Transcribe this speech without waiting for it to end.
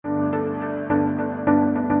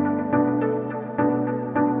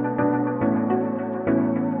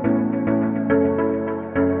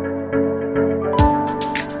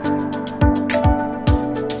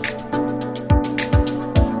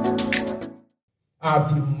are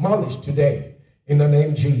demolished today in the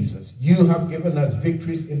name of Jesus. You have given us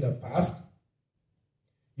victories in the past.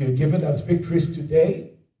 You've given us victories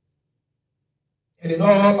today. And in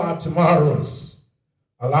all our tomorrows,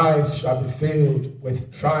 our lives shall be filled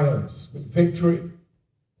with triumphs, with victory.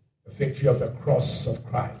 The victory of the cross of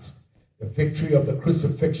Christ. The victory of the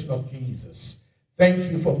crucifixion of Jesus.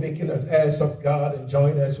 Thank you for making us heirs of God and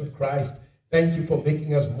join us with Christ. Thank you for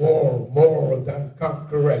making us more than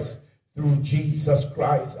conquerors through Jesus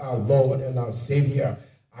Christ, our Lord and our Savior.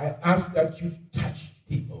 I ask that you touch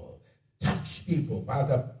people by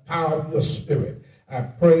the power of your Spirit. I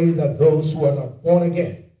pray that those who are not born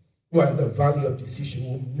again, who are in the valley of decision,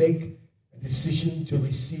 will make a decision to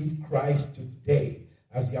receive Christ today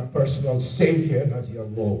as their personal Savior and as their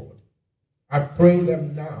Lord. I pray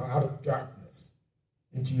them now out of darkness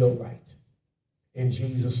into your light. In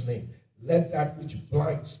Jesus' name. Let that which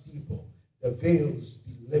blinds people, the veils,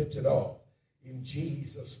 be lifted off. In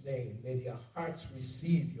Jesus' name. May their hearts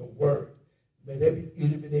receive your word. May there be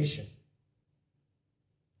illumination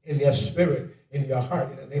in their spirit, in their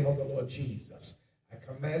heart, in the name of the Lord Jesus. I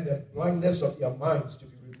command the blindness of their minds to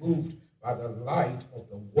be removed by the light of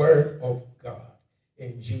the word of God.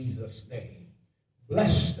 In Jesus' name.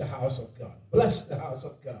 Bless the house of God. Bless the house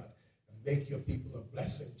of God. And make your people a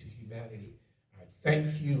blessing to humanity. I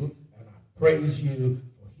thank you and I praise you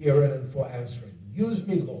for hearing and for answering. Use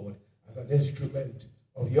me, Lord, as an instrument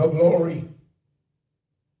of your glory.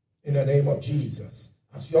 In the name of Jesus.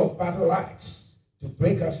 As your battle axe to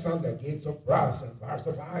break asunder gates of brass and bars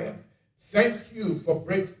of iron. Thank you for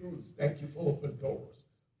breakthroughs. Thank you for open doors.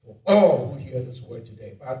 For all who hear this word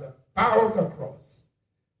today, by the power of the cross,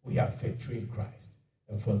 we have victory in Christ.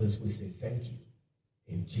 And for this we say thank you.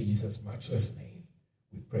 In Jesus' matchless name,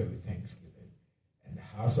 we pray with thanksgiving. And the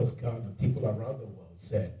house of God, the people around the world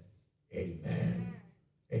said, amen.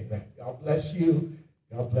 Amen. God bless you.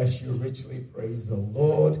 God bless you richly. Praise the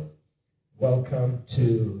Lord. Welcome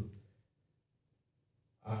to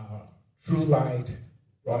our True Light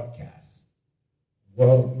broadcast,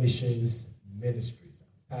 World Missions Ministries.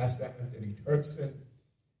 I'm Pastor Anthony Turkson,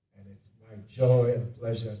 and it's my joy and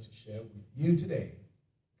pleasure to share with you today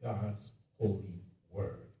God's holy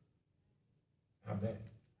word. Amen.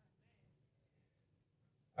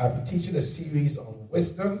 I've been teaching a series on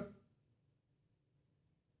wisdom,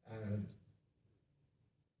 and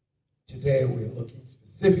today we're looking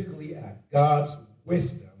specifically at God's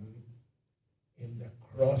wisdom in the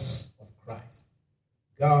cross of Christ.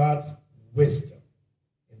 God's wisdom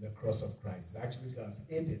in the cross of Christ. It's actually God's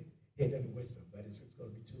hidden wisdom, but it's just going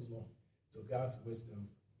to be too long. So God's wisdom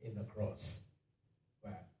in the cross.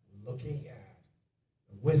 But we're looking at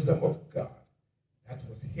the wisdom of God that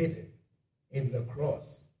was hidden in the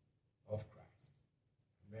cross of Christ.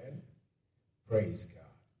 Amen. Praise God.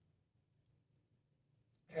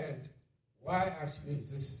 And why actually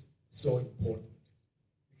is this so important?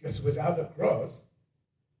 Because without the cross,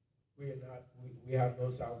 we have no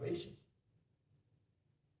salvation.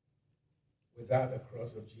 Without the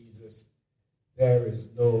cross of Jesus, there is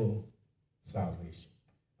no salvation.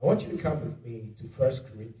 I want you to come with me to 1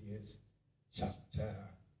 Corinthians chapter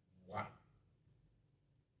 1.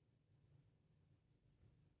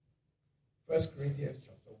 1 Corinthians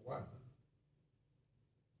chapter 1.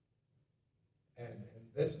 And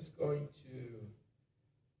this is going to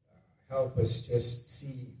help us just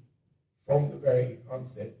see from the very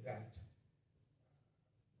onset that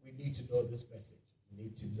we need to know this message. We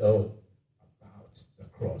need to know about the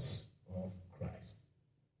cross of Christ.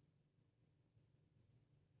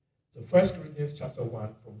 So 1 Corinthians chapter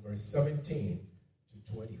 1 from verse 17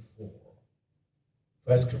 to 24.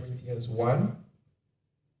 1 Corinthians 1,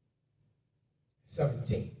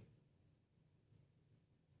 17.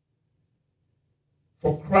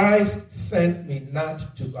 For Christ sent me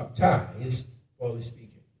not to baptize, Paul is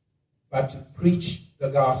speaking, but to preach the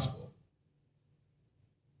gospel.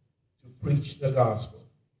 To preach the gospel.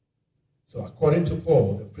 So according to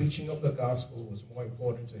Paul, the preaching of the gospel was more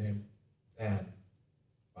important to him than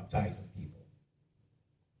baptizing people.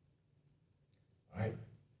 All right?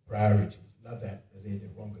 Priority. Not that there's anything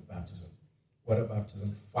wrong with baptism. Water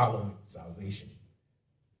baptism following salvation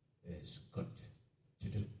is good to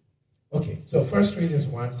do. Okay, so 1 Corinthians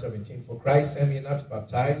 1:17, for Christ sent me not to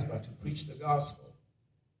baptize, but to preach the gospel.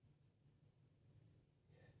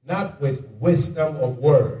 Not with wisdom of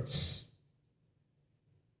words.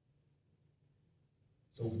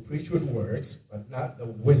 So we preach with words, but not the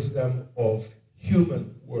wisdom of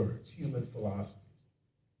human words, human philosophies.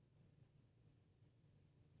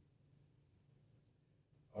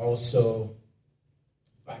 Also,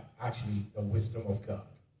 but actually the wisdom of God.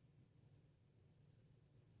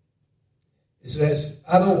 It says,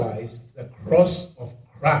 otherwise, the cross of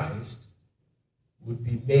Christ would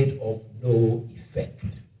be made of no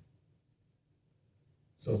effect.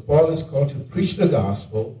 So Paul is called to preach the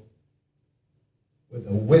gospel with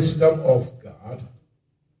the wisdom of God,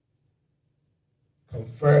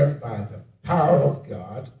 confirmed by the power of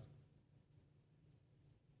God,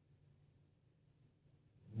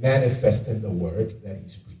 manifest in the word that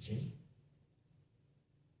he's preaching,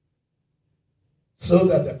 so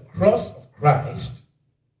that the cross of Christ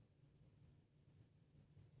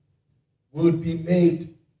would be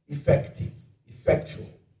made effective, effectual,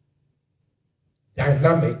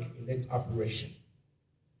 dynamic in its operation.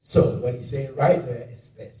 So what he's saying right there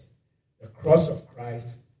is this: the cross of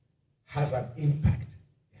Christ has an impact,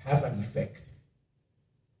 it has an effect.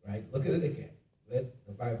 Right? Look at it again. Let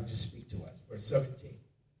the Bible just speak to us. Verse 17.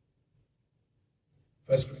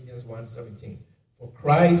 1 Corinthians 1:17. For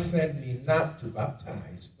Christ sent me not to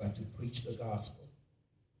baptize, but to preach the gospel,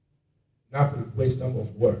 not with wisdom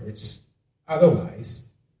of words. Otherwise,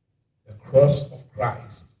 the cross of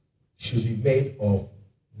Christ should be made of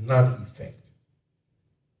none effect.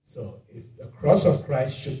 So if the cross of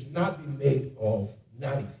Christ should not be made of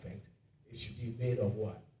none effect, it should be made of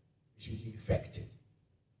what? It should be effective.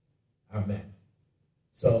 Amen.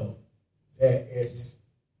 So there is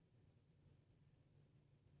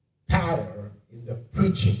power in the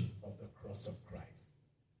preaching of the cross of Christ.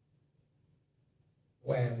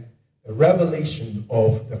 When the revelation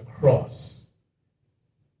of the cross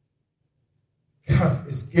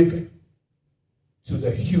is given to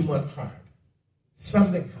the human heart,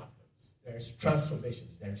 something happens. There is transformation,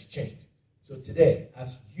 there is change. So today,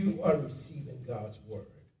 as you are receiving God's word,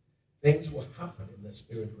 things will happen in the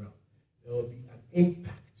spirit realm. There will be an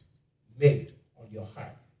impact made on your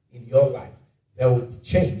heart, in your life. There will be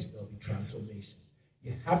change, there will be transformation.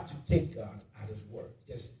 You have to take God at his word.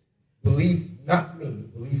 Just believe, not me,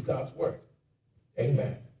 believe God's word.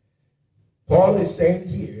 Amen. Paul is saying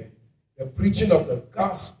here, the preaching of the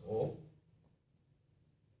gospel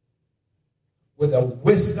with the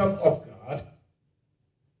wisdom of God,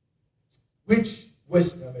 which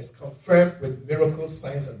wisdom is confirmed with miracles,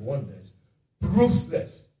 signs, and wonders, proves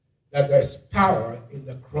this, that there's power in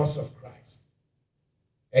the cross of Christ.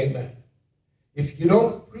 Amen. If you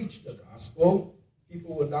don't preach the gospel,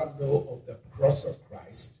 people will not know of the cross of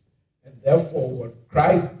Christ, and therefore what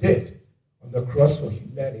Christ did on the cross for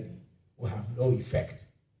humanity will have no effect.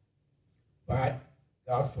 But,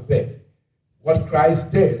 God forbid, what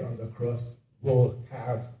Christ did on the cross will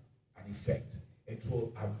have an effect. It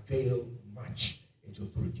will avail much. It will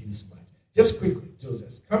produce much. Just quickly do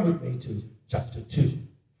this. Come with me to chapter 2.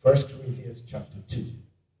 1 Corinthians chapter 2.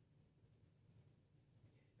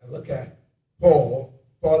 And look at Paul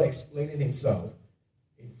explaining himself.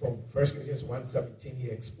 From 1 Corinthians 1:17, he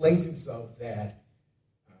explains himself that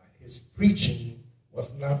his preaching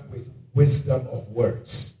was not with wisdom of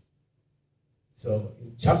words. So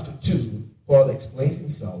in chapter 2, Paul explains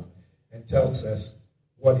himself and tells us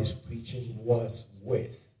what his preaching was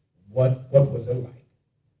with. What was it like?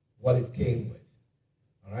 What it came with.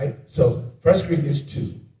 All right? So 1 Corinthians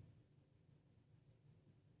 2,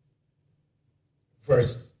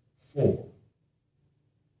 verse 4.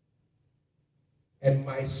 And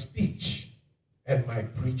my speech and my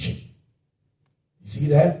preaching. You see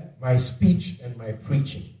that? My speech and my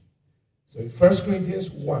preaching. So in 1 Corinthians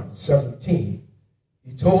 1:17,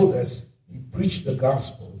 he told us he preached the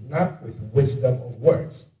gospel not with wisdom of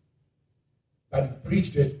words, but he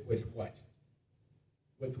preached it with what?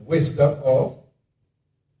 With wisdom of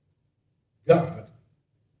God,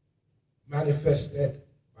 manifested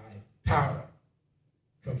by power,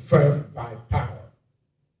 confirmed by power.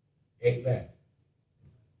 Amen.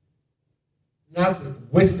 Not with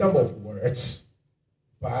wisdom of words,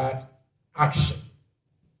 but action.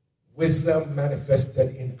 Wisdom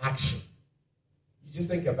manifested in action. You just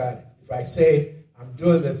think about it. If I say I'm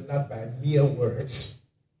doing this not by mere words,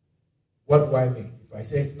 what do I mean? If I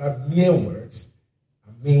say it's not mere words,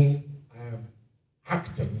 I mean I'm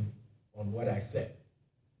acting on what I said.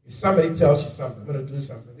 If somebody tells you something, I'm going to do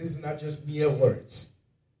something, this is not just mere words.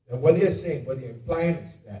 And what they're saying, what they're implying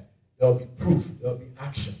is that there'll be proof, there'll be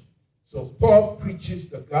action. So Paul preaches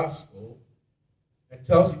the gospel and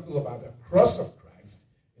tells people about the cross of Christ.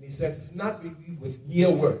 And he says it's not really with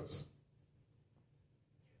mere words.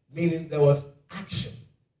 Meaning there was action.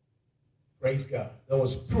 Praise God. There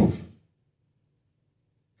was proof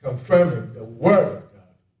confirming the word of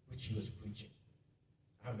God which he was preaching.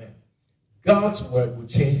 Amen. God's word will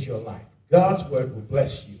change your life. God's word will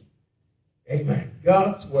bless you. Amen.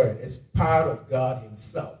 God's word is part of God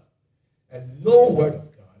himself. And no word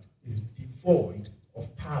of God is devoid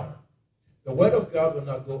of power. The The word of God will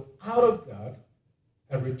not go out of God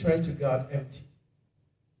and return to God empty.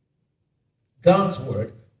 God's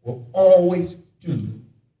word will always do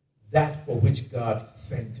that for which God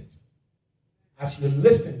sent it. As you're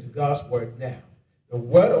listening to God's word now, the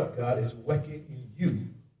word of God is working in you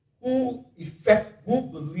who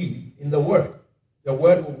believe in the word. The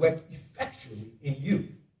word will work effectually in you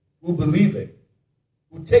who believe it,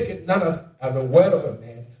 who take it not as a word of a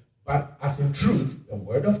man, but as in truth the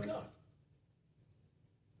word of God.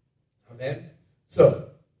 Amen. So,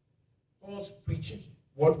 Paul's preaching,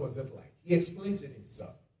 what was it like? He explains it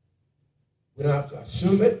himself. We don't have to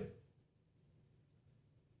assume it.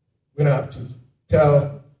 We don't have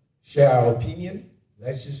to share our opinion.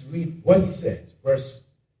 Let's just read what he says. 1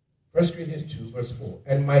 Corinthians 2, verse 4.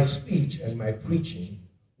 And my speech and my preaching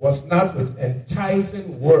was not with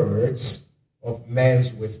enticing words of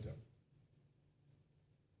man's wisdom,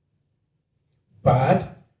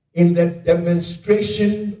 but in the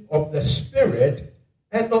demonstration of the Spirit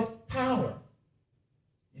and of power.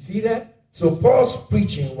 You see that? So Paul's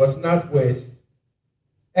preaching was not with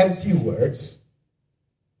empty words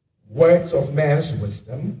of man's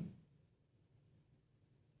wisdom.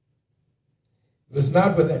 It was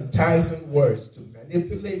not with enticing words to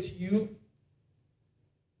manipulate you,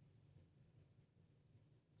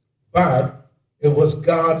 but it was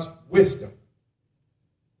God's wisdom.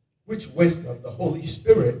 Which wisdom? The Holy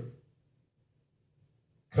Spirit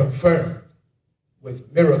confirmed with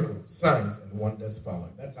miracles, signs, and wonders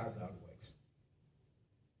following. That's how God works.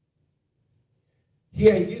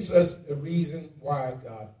 Here he gives us the reason why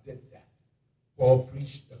God did that. Paul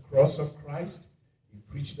preached the cross of Christ. He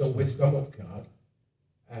preached the wisdom of God.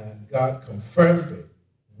 And God confirmed it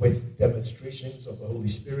with demonstrations of the Holy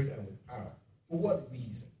Spirit and with power. For what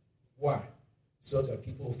reason? Why? So that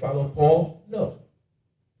people will follow Paul? No.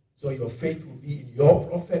 So your faith will be in your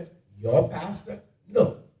prophet, your pastor?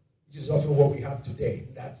 No. Which is often what we have today.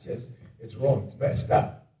 That's just, it's wrong. It's messed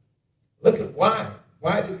up. Look at why.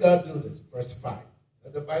 Why did God do this? Verse 5.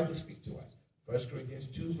 Let the Bible speak to us. 1 Corinthians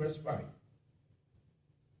 2, verse 5.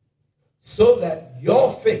 So that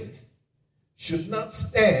your faith should not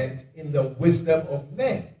stand in the wisdom of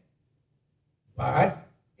men, but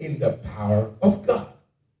in the power of God.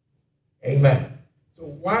 Amen. So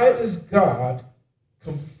why does God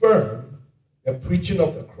confirm the preaching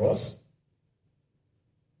of the cross,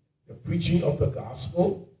 the preaching of the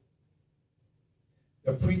gospel,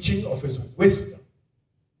 the preaching of his wisdom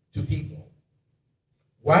to people?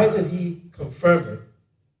 Why does he confirm it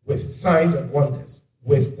with signs and wonders,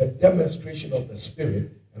 with the demonstration of the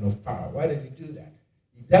Spirit and of power? Why does he do that?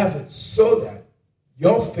 He does it so that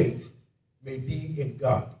your faith may be in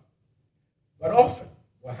God. But often,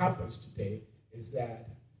 what happens today is that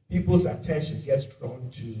people's attention gets drawn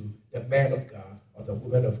to the man of God or the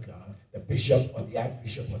woman of God, the bishop or the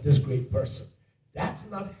archbishop or this great person. That's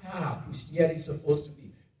not how Christianity is supposed to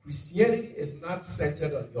be. Christianity is not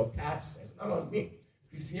centered on your pastor. It's not on me.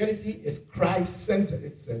 Christianity is Christ-centered.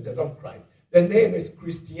 It's centered on Christ. The name is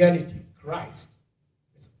Christianity, Christ.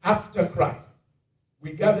 It's after Christ.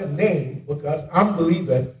 We got the name because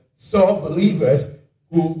unbelievers saw believers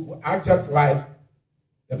who acted like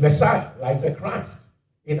the Messiah, like the Christ.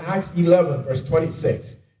 In Acts 11, verse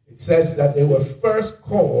 26, it says that they were first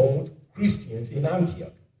called Christians in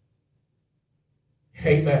Antioch.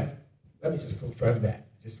 Amen. Let me just confirm that,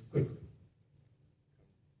 just quickly.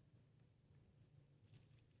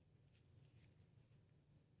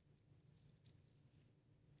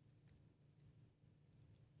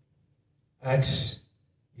 Acts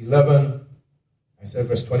 11, I said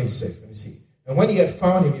verse 26. Let me see. And when he had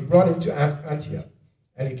found him, he brought him to Antioch.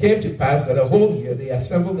 And it came to pass that a whole year they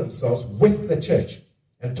assembled themselves with the church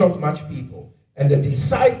and taught much people. And the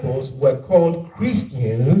disciples were called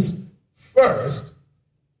Christians first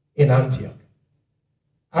in Antioch.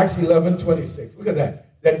 Acts 11, 26. Look at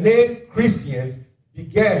that. The name Christians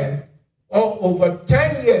began over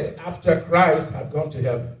 10 years after Christ had gone to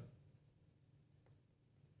heaven.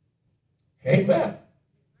 Amen.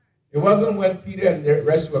 It wasn't when Peter and the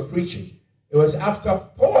rest were preaching. It was after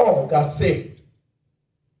Paul got saved.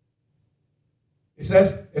 It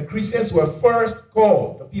says the Christians were first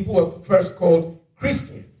called, the people were first called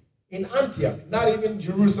Christians in Antioch, not even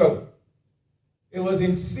Jerusalem. It was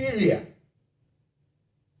in Syria.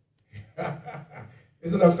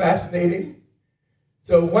 Isn't that fascinating?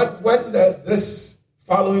 So when this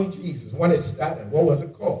following Jesus, when it started, what was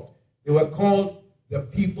it called? They were called the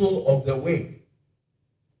people of the way.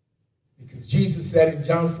 Because Jesus said in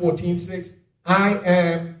John 14:6, I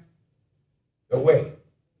am the way,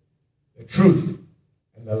 the truth,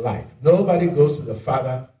 and the life. Nobody goes to the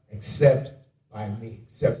Father except by me,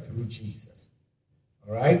 except through Jesus.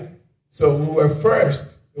 All right? So we were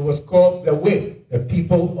first, it was called The Way, the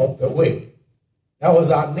people of the way. That was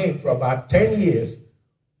our name for about 10 years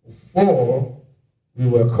before we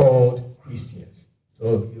were called Christians.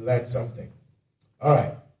 So you learned something. All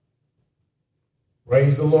right.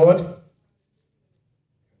 Praise the Lord.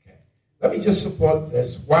 Okay. Let me just support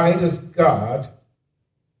this. Why does God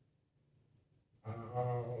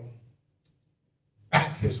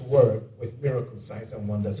back his word with miracles, signs, and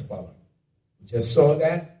wonders follow? We just saw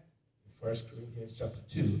that in 1 Corinthians chapter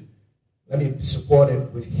 2. Let me support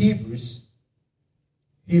it with Hebrews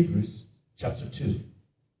chapter 2.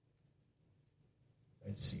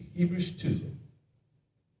 Let's see, Hebrews 2.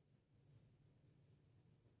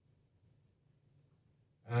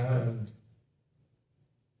 And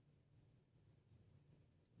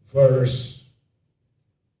verse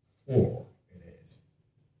 4 it is.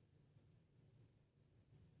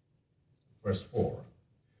 Verse 4.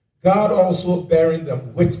 God also bearing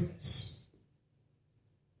them witness,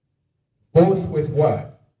 both with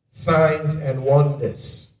what? Signs and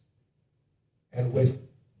wonders, and with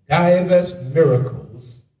divers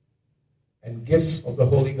miracles and gifts of the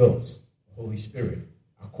Holy Ghost, the Holy Spirit,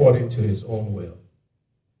 according to his own will.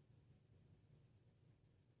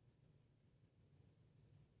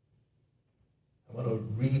 I'm going to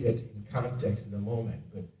read it in context in a moment,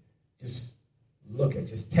 but just look at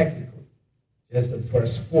just technically. Just the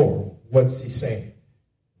verse 4, what's he saying?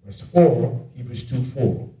 Verse 4, Hebrews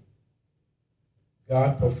 2:4.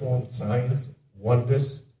 God performed signs,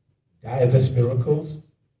 wonders, diverse miracles,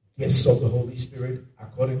 gifts of the Holy Spirit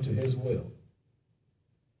according to his will.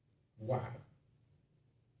 Why?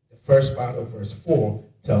 The first part of verse 4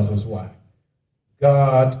 tells us why.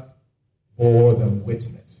 God bore them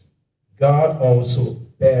witness. God also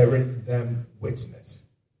bearing them witness.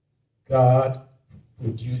 God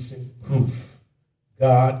producing proof.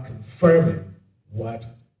 God confirming what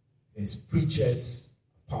his preachers,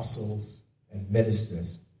 apostles, and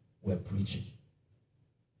ministers were preaching.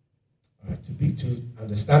 All right, to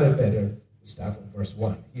understand it better, we start from verse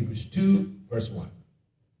 1. Hebrews 2, verse 1.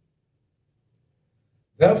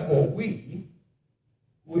 Therefore, we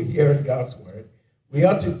who are hearing God's word, we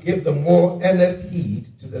ought to give the more earnest heed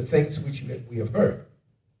to the things which we have heard,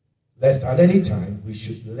 lest at any time we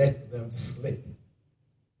should let them slip.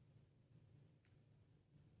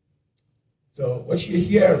 So what you're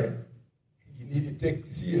hearing, you need to take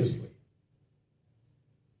seriously.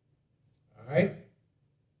 All right?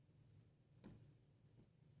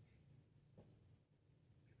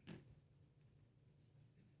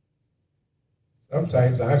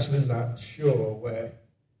 Sometimes I'm actually not sure when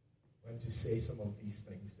to say some of these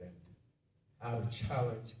things and how to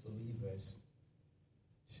challenge believers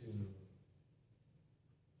to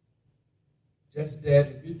just dare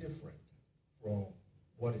to be different from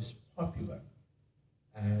what is popular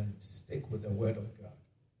and stick with the Word of God.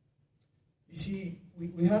 You see,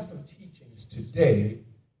 we have some teachings today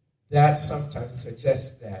that sometimes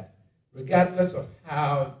suggest that regardless of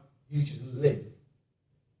how you just live,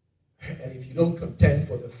 and if you don't contend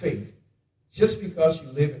for the faith, just because you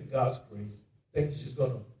live in God's grace, things are just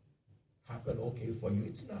going to happen okay for you.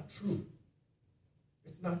 It's not true.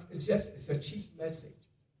 It's not. It's a cheap message.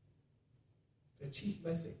 It's a cheap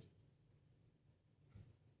message.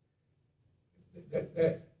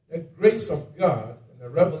 The grace of God and the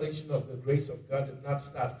revelation of the grace of God did not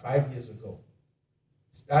start 5 years ago.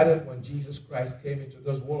 It started when Jesus Christ came into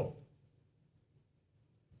this world.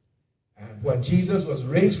 And when Jesus was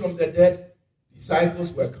raised from the dead,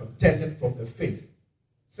 disciples were contented from the faith.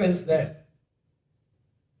 Since then,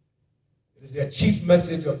 it is a cheap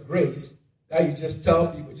message of grace that you just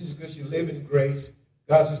tell people, just because you live in grace,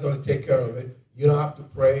 God's just going to take care of it. You don't have to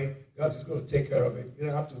pray. God's just going to take care of it. You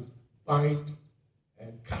don't have to bind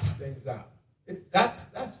and cast things out.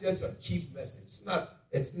 That's just a cheap message.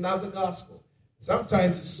 It's not the gospel.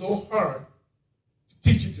 Sometimes it's so hard to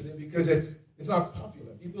teach it to them because it's not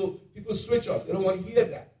popular. People switch off. They don't want to hear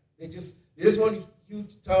that. They just want you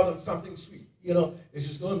to tell them something sweet. It's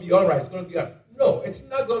just going to be all right. It's going to be all right. No, it's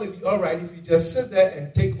not going to be all right if you just sit there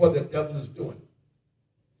and take what the devil is doing.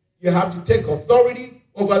 You have to take authority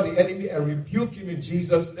over the enemy and rebuke him in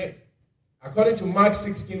Jesus' name. According to Mark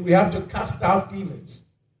 16, we have to cast out demons.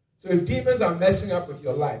 So if demons are messing up with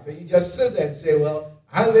your life, and you just sit there and say, well,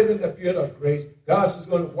 I live in the period of grace, God's just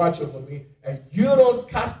going to watch over me, and you don't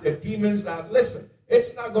cast the demons out, listen,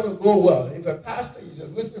 it's not going to go well. If a pastor, you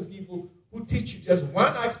just listen to people who teach you just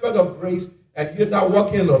one aspect of grace, and you're not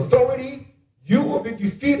walking in authority, you will be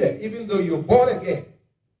defeated, even though you're born again.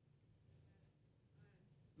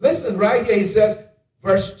 Listen, right here, he says,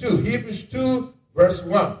 verse 2, Hebrews 2, verse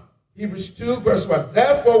 1. Hebrews 2 verse 1.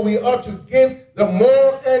 Therefore we ought to give the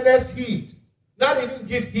more earnest heed. Not even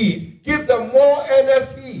give heed. Give the more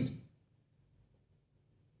earnest heed.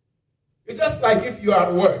 It's just like if you are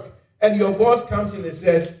at work and your boss comes in and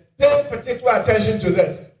says, pay particular attention to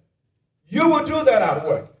this. You will do that at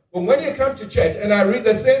work. But when you come to church and I read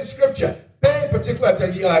the same scripture, pay particular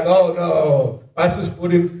attention, you're like, oh no, pastor's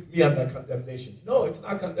putting me under condemnation. No, it's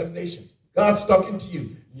not condemnation. God's talking to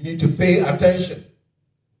you. You need to pay attention.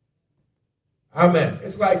 Amen.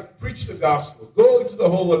 It's like preach the gospel. Go into the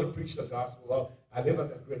whole world and preach the gospel. Well, I live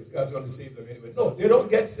under grace. God's going to save them anyway. No, they don't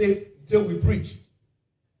get saved until we preach.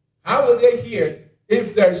 How will they hear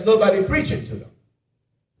if there's nobody preaching to them?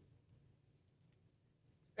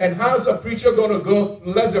 And how's the preacher going to go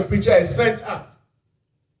unless the preacher is sent out?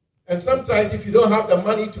 And sometimes if you don't have the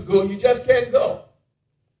money to go, you just can't go.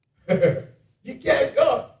 You can't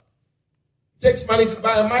go. It takes money to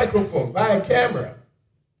buy a microphone, buy a camera.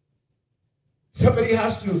 Somebody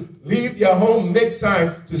has to leave their home, make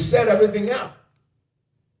time to set everything up.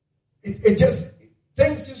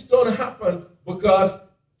 Things just don't happen because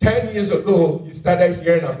 10 years ago you started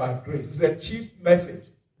hearing about grace. It's a cheap message.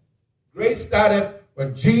 Grace started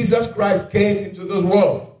when Jesus Christ came into this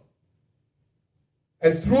world.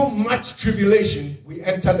 And through much tribulation, we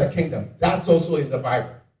entered the kingdom. That's also in the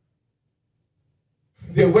Bible.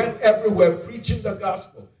 They went everywhere preaching the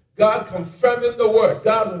gospel. God confirming the word.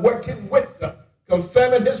 God working with them.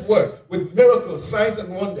 Confirming his word with miracles, signs,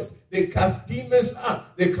 and wonders. They cast demons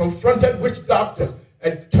out. They confronted witch doctors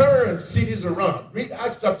and turned cities around. Read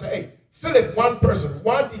Acts chapter 8. Philip, one person,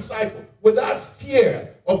 one disciple, without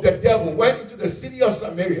fear of the devil, went into the city of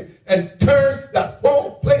Samaria and turned that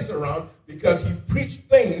whole place around because he preached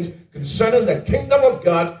things concerning the kingdom of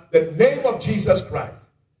God, the name of Jesus Christ.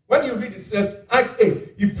 When you read it says, Acts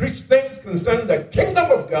 8, he preached things concerning the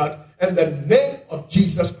kingdom of God and the name of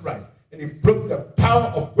Jesus Christ. And he broke the power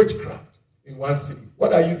of witchcraft in one city.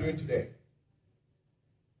 What are you doing today?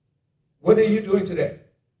 What are you doing today?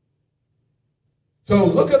 So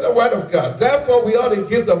look at the word of God. Therefore, we ought to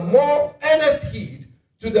give the more earnest heed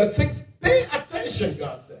to the things. Pay attention,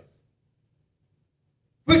 God says,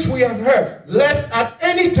 which we have heard, lest at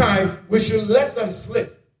any time we should let them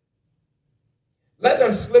slip. Let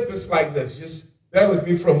them slip is like this. Just bear with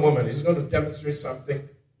me for a moment. He's going to demonstrate something,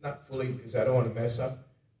 not fully because I don't want to mess up.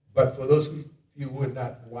 But for those of you who are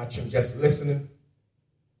not watching, just listening,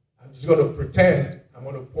 I'm just going to pretend I'm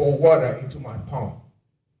going to pour water into my palm.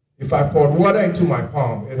 If I poured water into my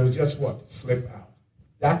palm, it'll just what? Slip out.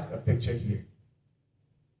 That's the picture here.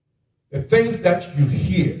 The things that you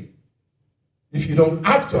hear, if you don't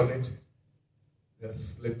act on it, they'll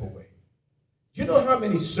slip away. Do you know how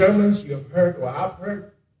many sermons you have heard or I've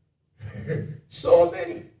heard? So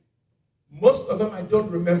many. Most of them I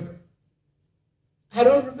don't remember. I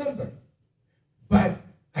don't remember. But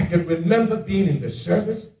I can remember being in the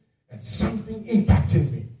service and something impacting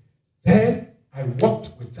me. Then I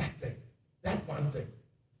walked with that thing, that one thing.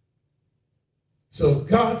 So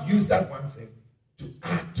God used that one thing to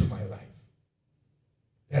add to my life.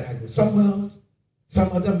 Then I go somewhere else,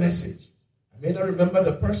 some other message. I may not remember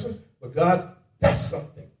the person, but God does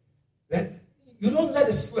something. Then you don't let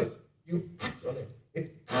it slip. You act on it.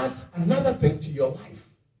 It adds another thing to your life.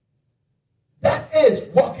 That is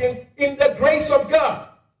walking in the grace of God.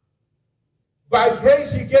 By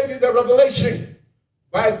grace, he gave you the revelation.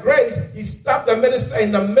 By grace, he stopped the minister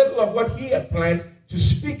in the middle of what he had planned to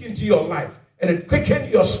speak into your life. And it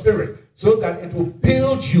quickened your spirit so that it will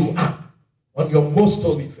build you up on your most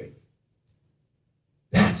holy faith.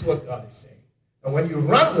 That's what God is saying. And when you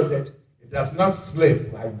run with it, it does not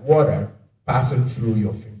slip like water passing through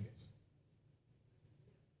your fingers.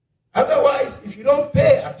 Otherwise, if you don't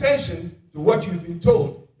pay attention to what you've been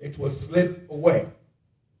told, it will slip away.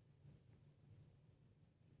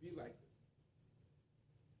 Be like this.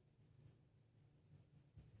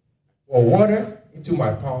 Pour water into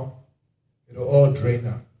my palm, it'll all drain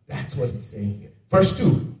out. That's what he's saying here. Verse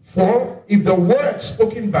 2, for if the word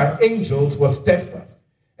spoken by angels was steadfast,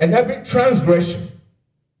 and every transgression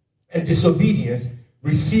and disobedience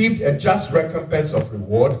received a just recompense of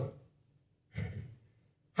reward,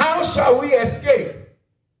 how shall we escape?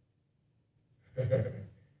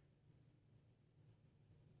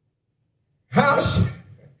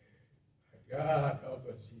 God help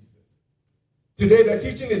us, Jesus. Today the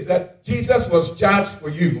teaching is that Jesus was judged for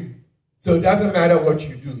you, so it doesn't matter what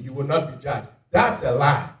you do, you will not be judged. That's a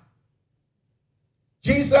lie.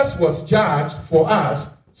 Jesus was judged for us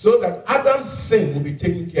so that Adam's sin will be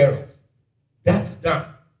taken care of. That's done.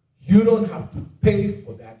 You don't have to pay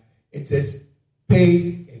for that. It is paid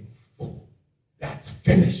in full. That's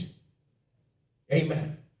finished.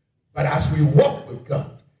 Amen. But as we walk with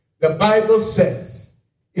God, the Bible says,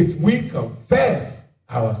 if we confess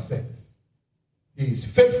our sins, he is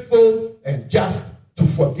faithful and just to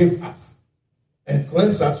forgive us and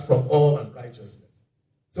cleanse us from all unrighteousness.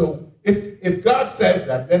 So if God says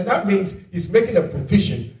that, then that means he's making a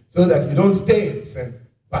provision so that you don't stay in sin,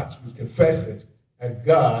 but you confess it, and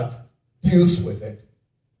God deals with it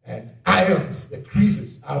and irons the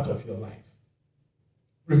creases out of your life,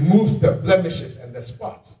 removes the blemishes and the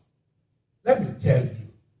spots. Let me tell you,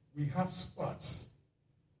 we have spots,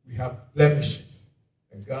 we have blemishes,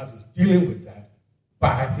 and God is dealing with that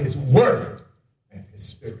by his word and his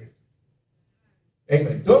spirit.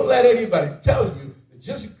 Amen. Don't let anybody tell you that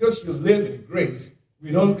just because you live in grace,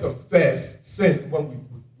 we don't confess sin when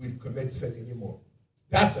we commit sin anymore.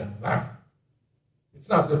 That's a lie. It's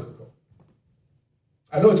not biblical.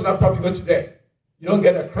 I know it's not popular today. You don't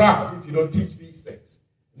get a crowd if you don't teach these things.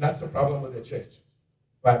 And that's a problem with the church.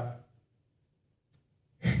 But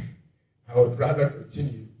I would rather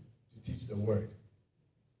continue to teach the word.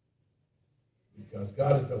 Because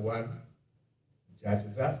God is the one who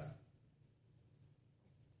judges us.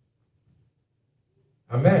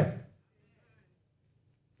 Amen.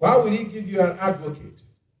 Why would he give you an advocate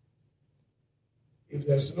if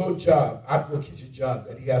there's no job, advocacy job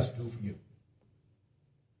that he has to do for you?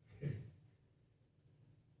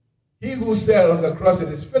 He who said on the cross it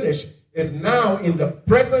is finished is now in the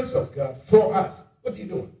presence of God for us. What's he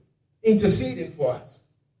doing? Interceding for us.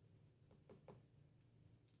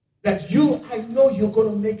 That I know you're going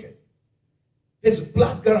to make it. His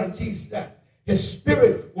blood guarantees that. His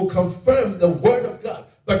spirit will confirm the word of God.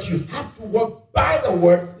 But you have to walk by the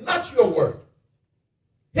word, not your word.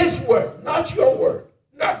 His word, not your word.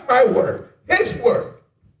 Not my word. His word.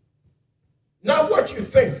 Not what you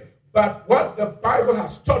think, but what the Bible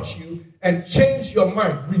has taught you and changed your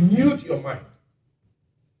mind, renewed your mind.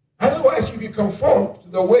 Otherwise, you can conform to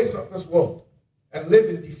the ways of this world and live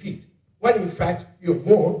in defeat, when in fact you're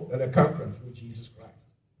more than a conqueror through Jesus Christ.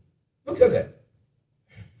 Look at that.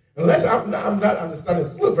 Unless I'm not understanding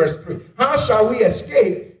this. Look, verse 3. How shall we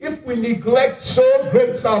escape if we neglect so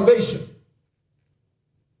great salvation,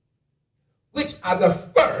 which at the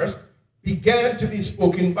first began to be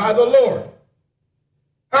spoken by the Lord,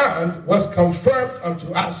 and was confirmed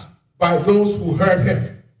unto us by those who heard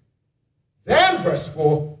him? Then, verse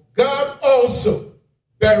 4, God also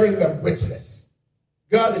bearing them witness.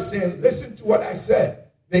 God is saying, listen to what I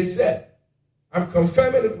said. They said, I'm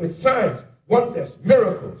confirming it with signs, wonders,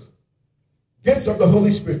 miracles, gifts of the Holy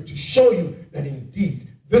Spirit to show you that indeed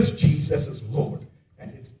this Jesus is Lord,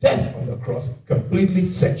 and his death on the cross completely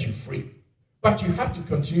set you free. But you have to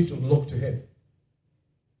continue to look to him.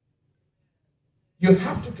 You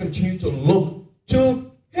have to continue to look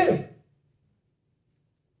to him.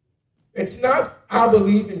 It's not, I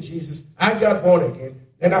believe in Jesus, I got born again,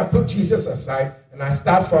 then I put Jesus aside and I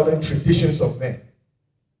start following traditions of men.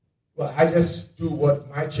 Well, I just do what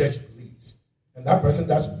my church believes. And that person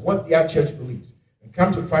does what their church believes. And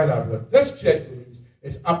come to find out what this church believes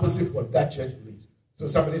is opposite what that church believes. So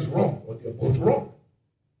somebody's wrong, or they're both wrong.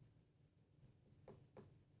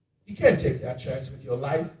 You can't take that chance with your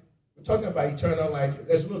life. We're talking about eternal life.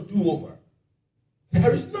 There's no do-over.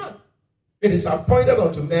 There is none. It is appointed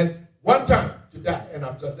unto men one time to die, and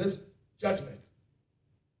after this, judgment.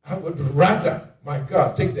 I would rather, my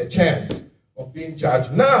God, take the chance of being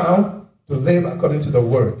judged now to live according to the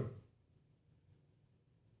word.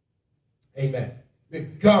 Amen. May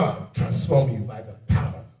God transform you by the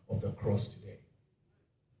power of the cross today.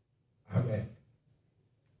 Amen.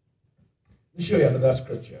 Let me show you another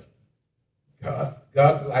scripture.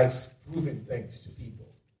 God likes proving things to people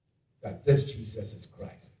that this Jesus is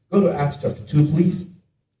Christ. Go to Acts chapter 2, please.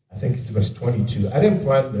 I think it's verse 22. I didn't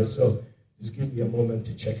plan this, so just give me a moment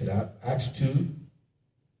to check it out. Acts 2.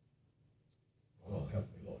 Oh, help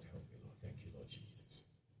me, Lord. Help me, Lord. Thank you, Lord Jesus.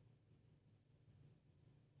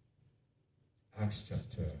 Acts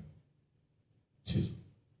chapter 2.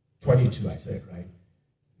 22, I said, right?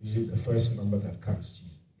 Usually the first number that comes to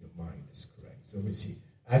your mind is correct. So let me see.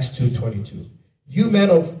 Acts 2:22. You men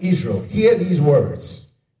of Israel, hear these words.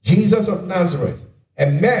 Jesus of Nazareth, a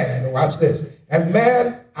man, watch this, a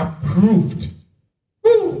man approved.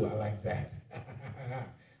 Ooh, I like that.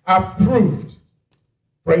 Approved.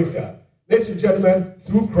 Praise God. Ladies and gentlemen,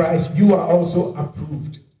 through Christ, you are also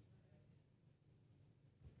approved.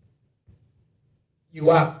 You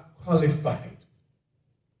are qualified.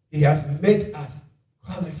 He has made us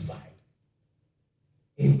qualified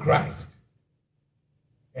in Christ.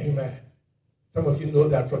 Amen. Some of you know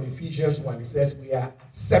that from Ephesians 1. It says we are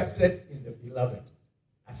accepted in the beloved.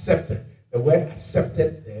 Accepted. The word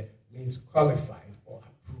accepted there means qualified or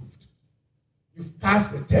approved. You've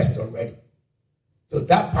passed the test already. So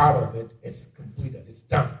that part of it is completed. It's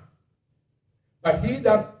done. But he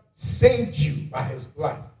that saved you by his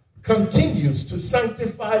blood continues to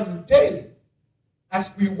sanctify you daily as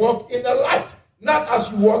we walk in the light. Not as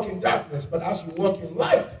you walk in darkness, but as you walk in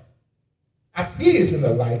light. As he is in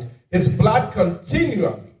the light, his blood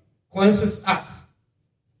continually cleanses us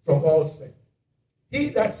from all sin. He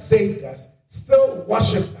that saved us still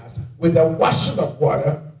washes us with the washing of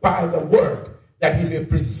water by the word, that he may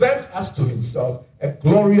present us to himself a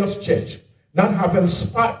glorious church, not having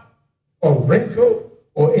spot or wrinkle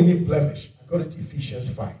or any blemish. According to Ephesians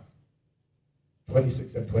 5,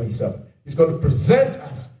 26 and 27. He's going to present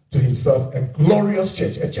us to himself a glorious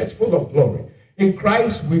church, a church full of glory. In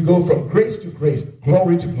Christ, we go from grace to grace,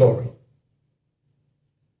 glory to glory.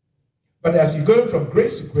 But as you're going from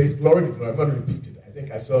grace to grace, glory to glory, I'm going to repeat it. I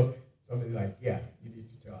think I saw something like, yeah, you need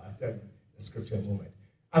to tell. I'll tell you the scripture in a moment.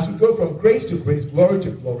 As we go from grace to grace, glory to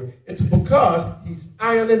glory, it's because he's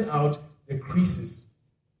ironing out the creases.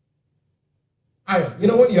 Iron. You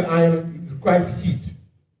know, when you're ironing, it requires heat.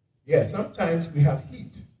 Yeah, sometimes we have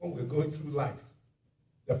heat when we're going through life.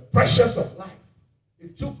 The pressures of life.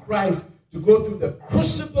 It took Christ to go through the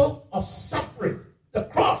crucible of suffering, the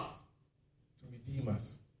cross, to redeem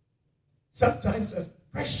us. Sometimes there's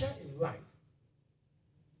pressure in life.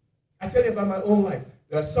 I tell you about my own life.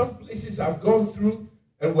 There are some places I've gone through,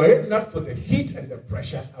 and were it not for the heat and the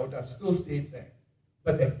pressure, I would have still stayed there.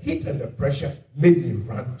 But the heat and the pressure made me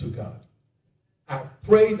run to God. I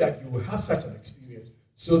pray that you will have such an experience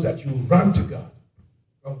so that you run to God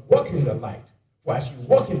and walk in the light. For as you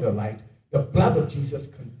walk in the light, the blood of Jesus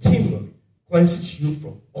continually cleanses you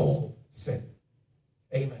from all sin.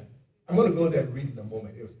 Amen. I'm going to go there and read in a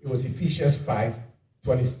moment. It was Ephesians 5,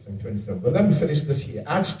 26 and 27. But let me finish this here.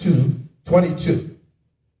 Acts 2, 22.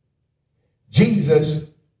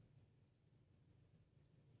 Jesus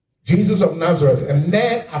of Nazareth, a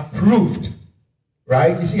man approved,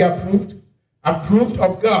 right? You see approved? Approved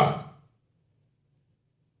of God.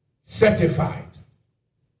 Certified.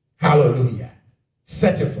 Hallelujah.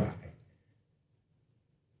 Certified.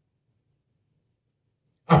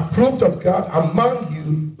 Approved of God among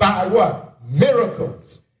you by what?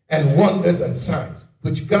 Miracles and wonders and signs,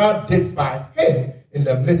 which God did by him in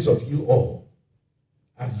the midst of you all,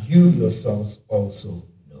 as you yourselves also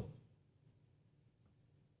know.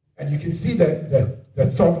 And you can see the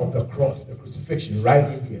thought of the cross, the crucifixion, right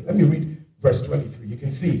in here. Let me read verse 23. You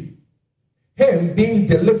can see him being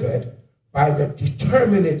delivered by the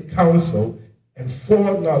determinate counsel and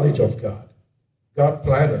foreknowledge of God. God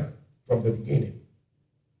planned it from the beginning.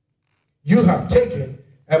 You have taken,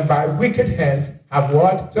 and by wicked hands have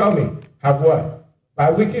what? Tell me. Have what?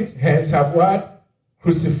 By wicked hands have what?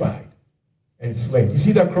 Crucified and slain. You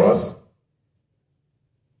see the cross?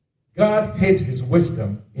 God hid his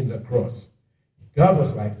wisdom in the cross. God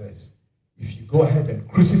was like this. If you go ahead and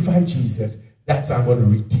crucify Jesus, that's how I'm going to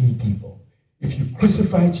redeem people. If you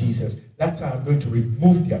crucify Jesus, that's how I'm going to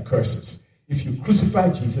remove their curses. If you crucify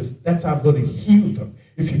Jesus, that's how I'm going to heal them.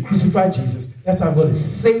 If you crucify Jesus, that's how I'm going to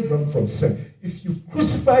save them from sin. If you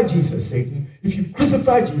crucify Jesus, Satan, if you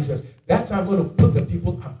crucify Jesus, that's how I'm going to put the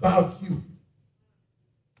people above you.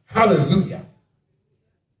 Hallelujah.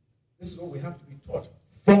 This is what we have to be taught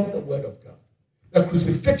from the word of God. The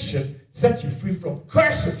crucifixion sets you free from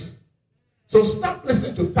curses. So stop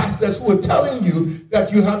listening to pastors who are telling you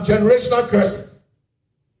that you have generational curses.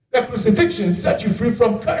 The crucifixion sets you free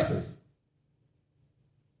from curses.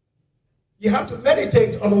 You have to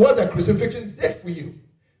meditate on what the crucifixion did for you.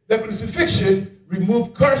 The crucifixion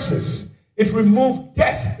removed curses. It removed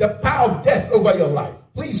death, the power of death over your life.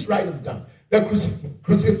 Please write them down. The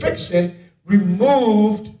crucifixion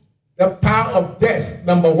removed the power of death,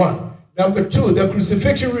 number one. Number two, the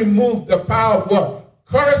crucifixion removed the power of what?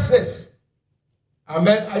 Curses.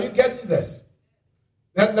 Amen. Are you getting this?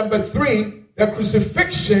 Then number three, the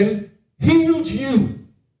crucifixion healed you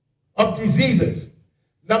of diseases.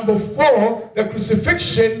 Number four, the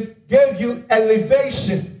crucifixion gave you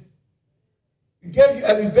elevation. It gave you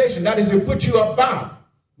elevation. That is, it put you above.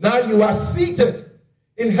 Now you are seated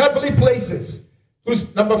in heavenly places.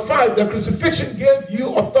 Number five, the crucifixion gave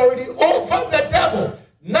you authority over the devil.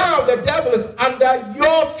 Now the devil is under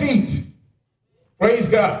your feet. Praise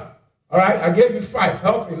God. All right, I gave you five.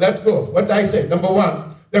 Help me. Let's go. What did I say? Number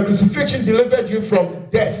one, the crucifixion delivered you from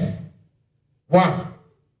death. One.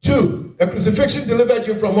 Two, the crucifixion delivered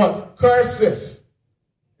you from what? Curses.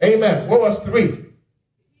 Amen. What was three?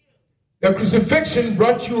 The crucifixion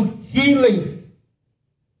brought you healing.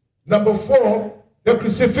 Number four, the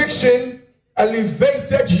crucifixion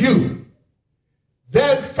elevated you.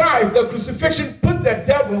 Then five, the crucifixion put the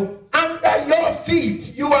devil under your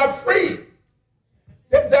feet, you are free.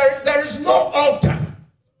 There is no altar,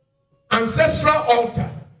 ancestral altar,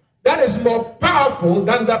 that is more powerful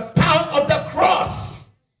than the power of the cross.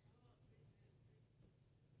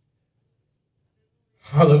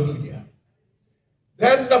 Hallelujah.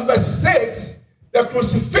 Then number 6, the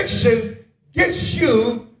crucifixion gives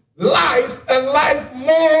you life and life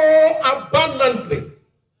more abundantly.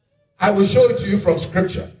 I will show it to you from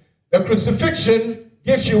scripture. The crucifixion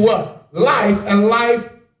gives you what? Life and life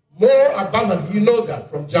more abundantly. You know that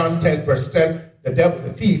from John 10 verse 10. The devil,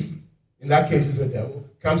 the thief, in that case is the devil,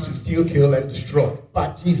 comes to steal, kill, and destroy.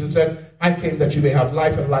 But Jesus says, I came that you may have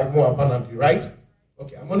life and life more abundantly, right?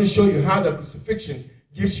 Okay, I'm going to show you how the crucifixion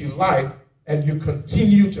gives you life and you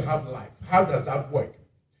continue to have life. How does that work?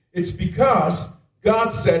 It's because God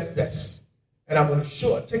said this. And I'm going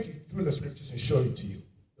to take you through the scriptures and show it to you.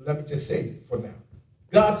 Let me just say it for now.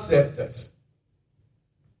 God said this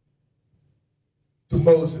to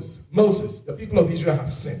Moses. Moses, the people of Israel have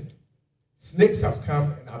sinned. Snakes have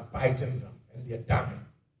come and are biting them, and they're dying.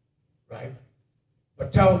 Right?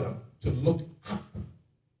 But tell them to look up.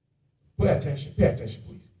 Pay attention,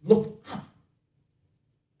 please. Look up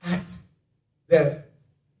at the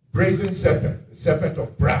brazen serpent, the serpent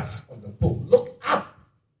of brass on the pole. Look up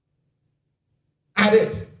at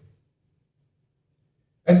it.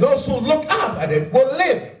 And those who look up at it will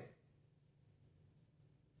live.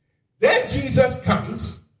 Then Jesus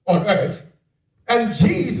comes on earth, and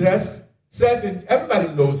Jesus says, and everybody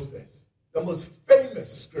knows this, the most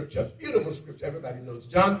famous scripture, beautiful scripture, everybody knows,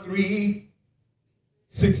 John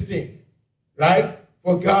 3:16, right?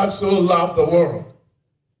 For God so loved the world,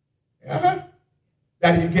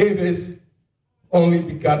 that he gave his only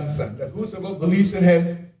begotten Son, that whosoever believes in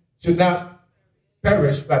him should not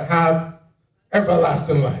perish, but have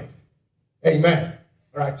everlasting life. Amen.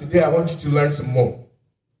 All right, today I want you to learn some more.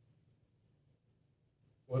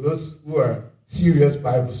 For those who are serious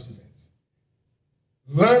Bible students,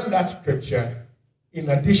 learn that scripture in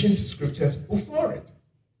addition to scriptures before it.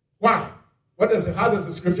 Why? How does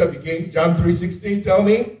the scripture begin? John 3:16, tell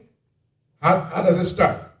me. How does it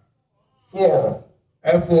start? For,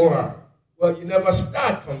 F-O-R. Well, you never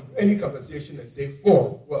start any conversation and say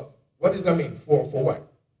for. Well, what does that mean? For what?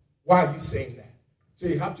 Why are you saying that? So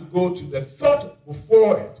you have to go to the thought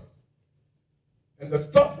before it. And the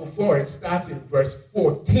thought before it starts in verse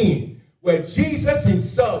 14, where Jesus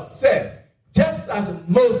himself said, just as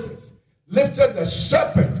Moses lifted the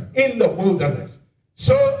serpent in the wilderness,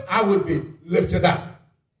 so I would be lifted up.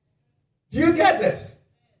 Do you get this?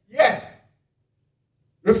 Yes.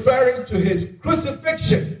 Referring to his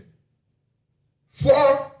crucifixion.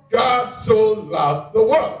 For God so loved the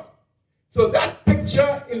world. So that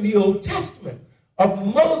picture in the Old Testament of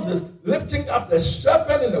Moses lifting up the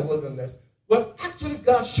serpent in the wilderness was actually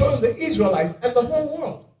God showing the Israelites and the whole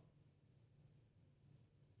world.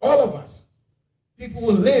 All of us. People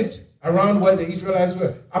who lived around where the Israelites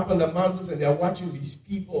were, up on the mountains, and they're watching these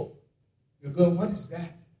people. You're going, what is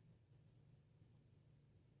that?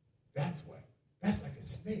 That's what. That's like a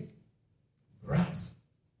snake. Brass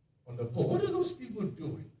on the pole. What are those people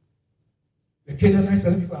doing? The Canaanites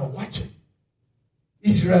and the people are watching.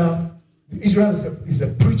 Israel is a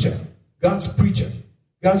preacher, God's preacher,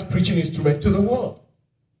 God's preaching instrument to the world.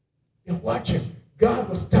 They're watching. God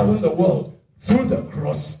was telling the world, through the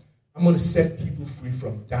cross, I'm going to set people free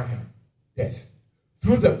from dying, death.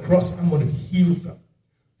 Through the cross, I'm going to heal them.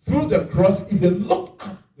 Through the cross, if they look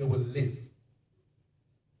up, they will live.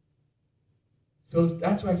 So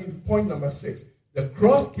that's why I give you point number 6. The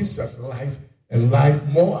cross gives us life and life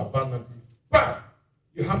more abundantly. But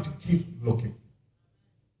you have to keep looking.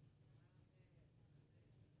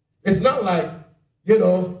 It's not like,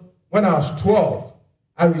 when I was 12,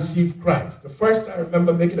 I received Christ. The first I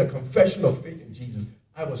remember making a confession of faith in Jesus,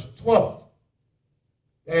 I was 12.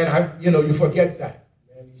 And you forget that.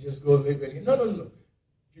 And you just go live in it. No.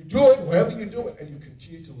 You do it wherever you do it, and you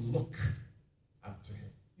continue to look up to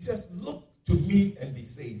him. He says, look to me and be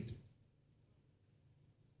saved.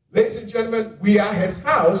 Ladies and gentlemen, we are his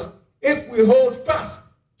house if we hold fast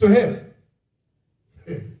to him.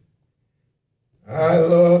 Ah,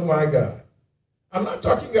 Lord, my God. I'm not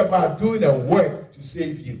talking about doing a work to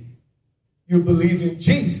save you. You believe in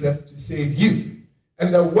Jesus to save you.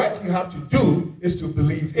 And the work you have to do is to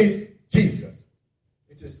believe in Jesus.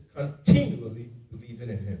 It is continually believing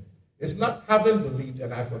in him. It's not having believed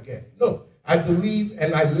and I forget. No, I believe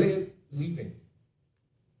and I live believing.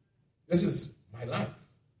 This is my life.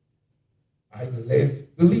 I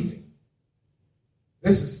live believing.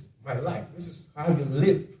 This is my life. This is how you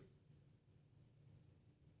live.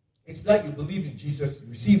 It's like you believe in Jesus, you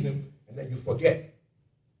receive him, and then you forget.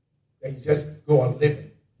 that you just go on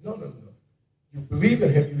living. No, no, no. You believe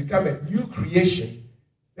in him, you become a new creation,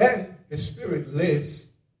 then the Spirit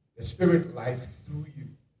lives, the Spirit life through you.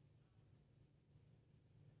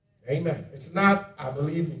 Amen. It's not, I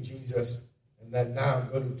believe in Jesus, and then now I'm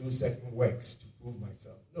going to do certain works to prove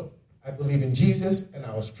myself. No. I believe in Jesus, and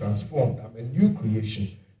I was transformed. I'm a new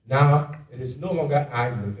creation. Now, it is no longer I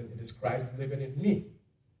living, it is Christ living in me,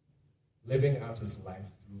 living out his life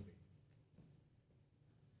through me.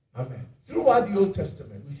 Amen. Throughout the Old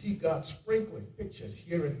Testament, we see God sprinkling pictures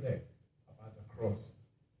here and there about the cross,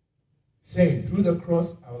 saying, through the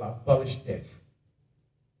cross, I will abolish death.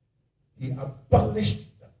 He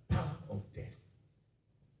abolished the power of death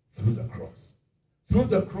through the cross. Through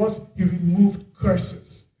the cross, he removed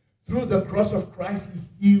curses. Through the cross of Christ,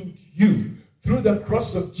 he healed you. Through the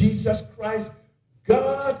cross of Jesus Christ,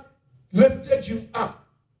 God lifted you up,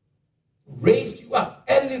 raised you up,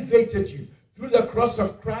 elevated you. Through the cross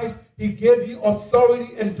of Christ, he gave you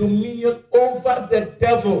authority and dominion over the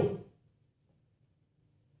devil.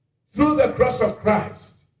 Through the cross of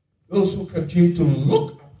Christ, those who continue to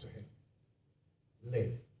look up to him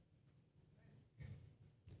live.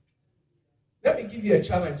 Let me give you a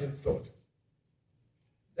challenging thought.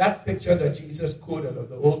 That picture that Jesus quoted of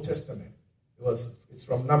the Old Testament, it's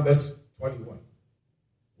from Numbers 21,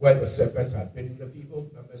 where the serpents had bitten the people.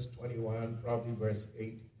 Numbers 21, probably verse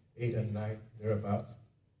 8 and 9, thereabouts.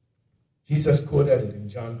 Jesus quoted it in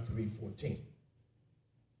John 3:14.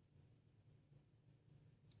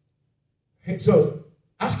 And so,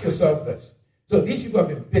 ask yourself this. So these people have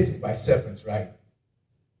been bitten by serpents, right?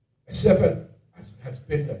 A serpent has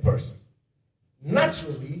bitten a person.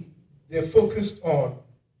 Naturally, they're focused on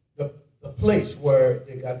the place where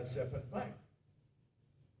they got the serpent bite.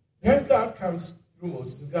 Then God comes through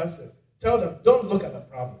Moses and God says, tell them, don't look at the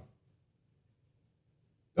problem.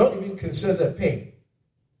 Don't even consider the pain.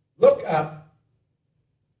 Look up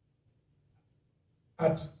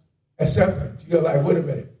at a serpent. You're like, wait a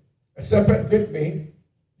minute. A serpent bit me.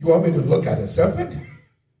 You want me to look at a serpent?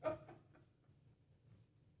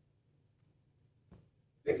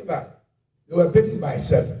 Think about it. They were bitten by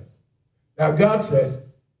serpents. Now God says,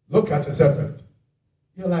 look at a serpent.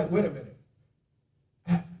 You're like, wait a minute.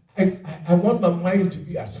 I want my mind to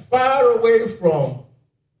be as far away from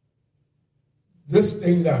this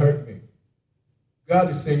thing that hurt me. God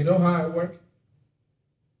is saying, you know how I work?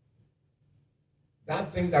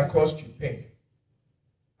 That thing that caused you pain,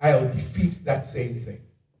 I'll defeat that same thing.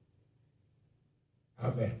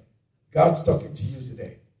 Amen. God's talking to you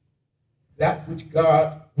today. That which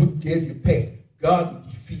gave you pain, God will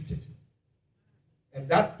defeat it. And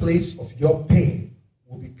that place of your pain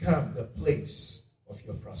will become the place of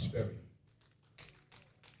your prosperity.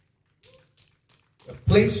 The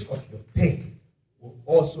place of your pain will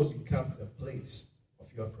also become the place of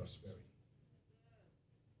your prosperity.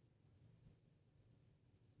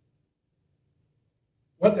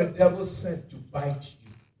 What the devil sent to bite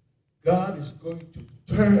you, God is going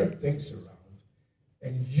to turn things around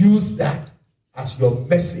and use that as your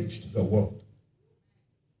message to the world.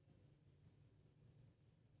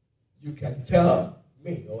 You can tell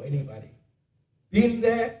me or anybody, been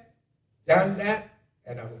there, done that,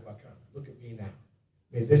 and I've overcome. Look at me now.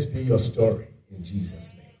 May this be your story in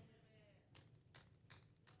Jesus' name.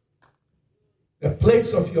 The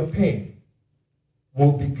place of your pain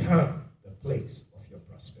will become the place of your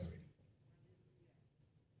prosperity.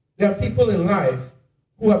 There are people in life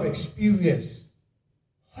who have experienced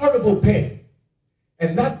horrible pain,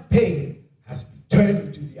 and that pain has been turned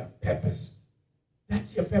into their purpose.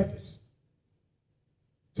 That's your purpose.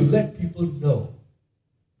 To let people know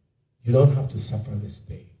you don't have to suffer this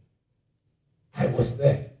pain. I was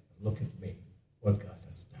there. Look at me. What God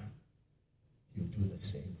has done. He'll do the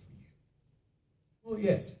same for you. Oh,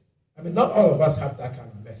 yes. I mean, not all of us have that kind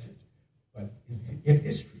of message. But in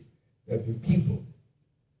history, there have been people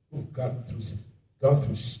who've gone through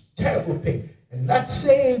terrible pain. And that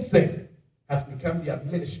same thing has become their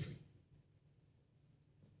ministry.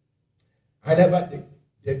 I never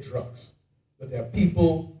did drugs. But there are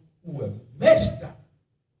people who were messed up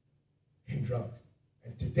in drugs.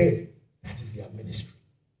 And today, that is their ministry.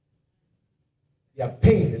 Their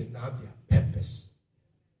pain is now their purpose.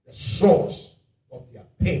 The source of their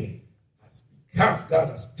pain has become, God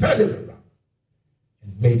has turned it around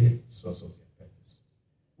and made it the source of their purpose.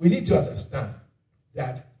 We need to understand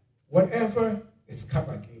that whatever is come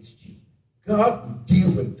against you, God will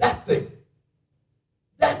deal with that thing.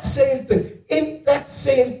 That same thing, in that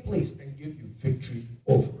same place, and give you victory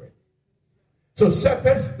over it. So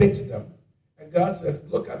serpents bit them, and God says,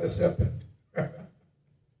 look at the serpent.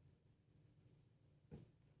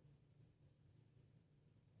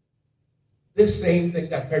 this same thing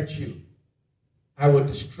that hurt you, I will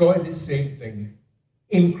destroy this same thing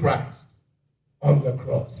in Christ on the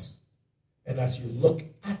cross. And as you look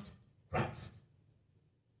at Christ,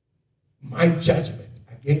 my judgment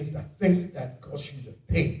against the thing that caused you the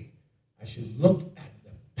pain, I should look at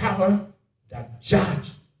the power that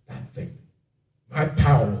judged that thing. My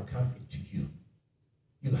power will come into you.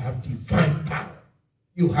 You have divine power.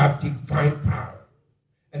 You have divine power.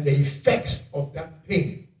 And the effects of that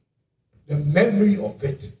pain, the memory of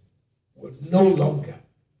it, will no longer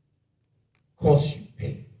cause you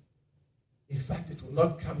pain. In fact, it will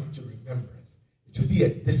not come into remembrance. It will be a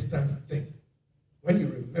distant thing. When you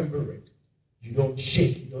remember it, you don't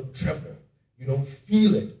shake, you don't tremble, you don't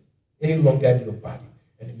feel it any longer in your body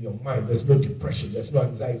and in your mind. There's no depression, there's no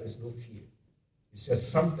anxiety, there's no fear. It's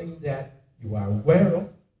just something that you are aware of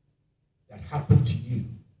that happened to you,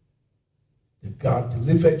 that God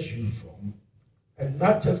delivered you from, and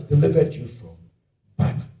not just delivered you from,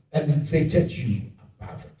 but elevated you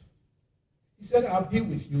above it. He said, I'll be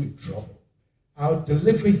with you in trouble. I'll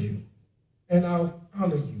deliver you, and I'll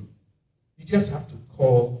honor you. You just have to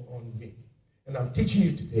call on me. And I'm teaching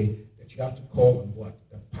you today that you have to call on what?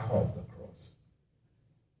 The power of the cross.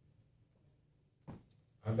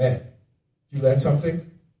 Amen. You learn something?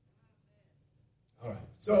 All right.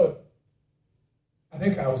 So, I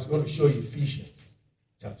think I was going to show you Ephesians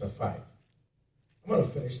chapter 5. I'm going to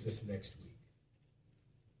finish this next week.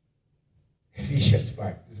 Ephesians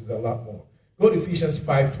 5. This is a lot more. Go to Ephesians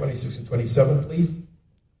 5, 26 and 27, please.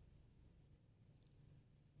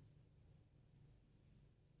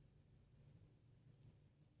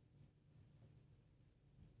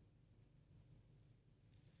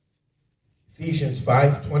 Ephesians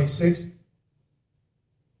 5, 26.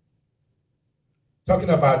 Talking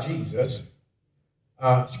about Jesus.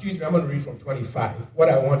 I'm going to read from 25. What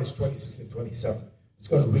I want is 26 and 27. It's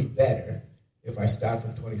going to read better if I start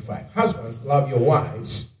from 25. Husbands, love your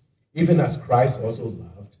wives, even as Christ also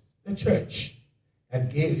loved the church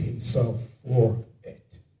and gave himself for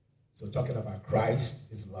it. So talking about Christ,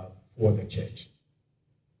 his love for the church.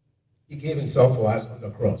 He gave himself for us on the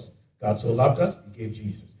cross. God so loved us, he gave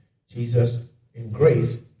Jesus. Jesus, in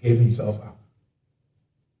grace, gave himself up.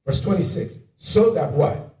 Verse 26, so that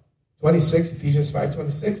what? 26, Ephesians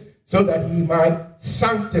 5:26, so that he might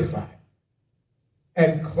sanctify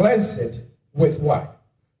and cleanse it with what?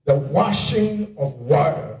 The washing of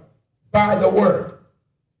water by the word.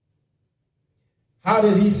 How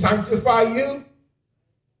does he sanctify you?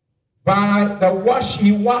 By the wash.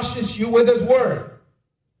 He washes you with his word.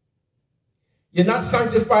 You're not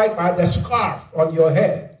sanctified by the scarf on your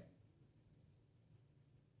head.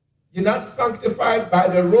 You're not sanctified by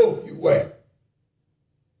the robe you wear.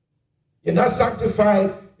 You're not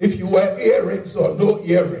sanctified if you wear earrings or no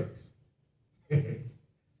earrings. In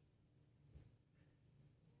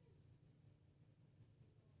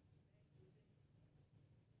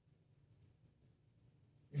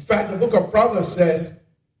fact, the book of Proverbs says,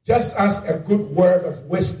 just as a good word of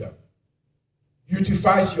wisdom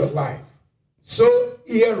beautifies your life, so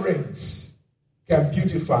earrings can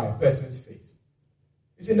beautify a person's face.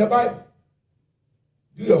 It's in the Bible.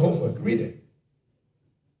 Do your homework, read it.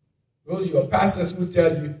 Those your pastors who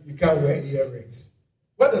tell you you can't wear earrings.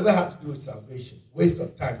 What does that have to do with salvation? Waste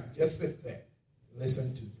of time. You just sit there and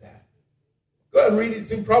listen to that. Go and read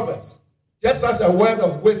it in Proverbs. Just as a word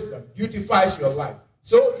of wisdom beautifies your life,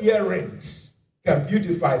 so earrings can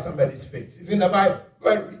beautify somebody's face. It's in the Bible.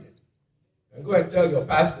 Go and read it. And go and tell your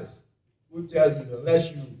pastors who tell you,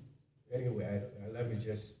 unless you, anyway, I don't know, let me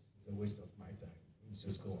just, it's a waste of my time. Let's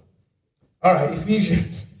just go on. All right,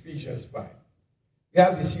 Ephesians 5. You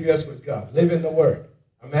have to be serious with God. Live in the Word.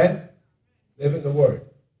 Amen? Live in the Word.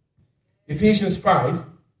 Ephesians 5,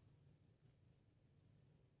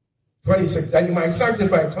 26, that you might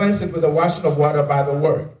sanctify and cleanse it with the washing of water by the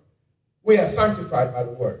Word. We are sanctified by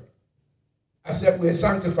the Word. I said we are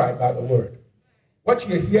sanctified by the Word. What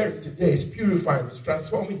you're hearing today is purifying, it's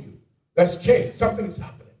transforming you. That's change. Something is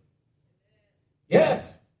happening.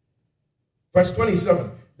 Yes. Verse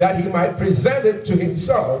 27, that he might present it to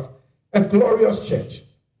himself a glorious church.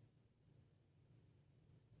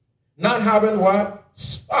 Not having what?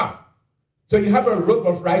 Spot. So you have a robe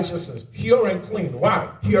of righteousness, pure and clean. Why?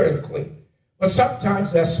 Pure and clean. But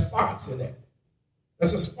sometimes there's spots in it.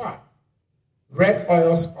 There's a spot. Red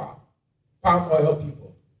oil spot. Palm oil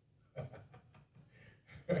people.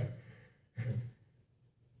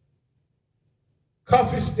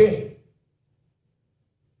 Coffee stain.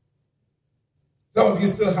 Some of you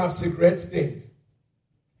still have cigarette stains.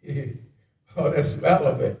 Oh, the smell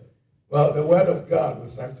of it. Well, the word of God will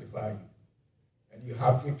sanctify you. And you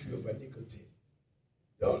have victory over nicotine.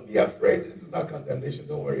 Don't be afraid. This is not condemnation.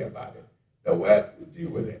 Don't worry about it. The word will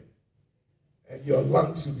deal with it. And your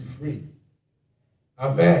lungs will be free.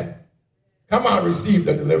 Amen. Come on, receive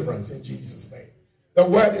the deliverance in Jesus' name. The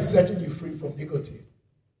word is setting you free from nicotine.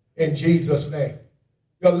 In Jesus' name.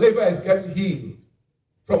 Your liver is getting healed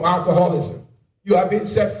from alcoholism. You are being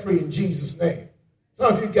set free in Jesus' name.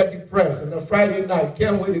 Some of you get depressed, and on Friday night,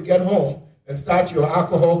 can't wait to get home and start your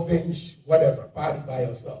alcohol binge, whatever, party by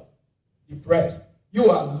yourself. Depressed. You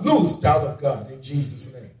are loose, child of God, in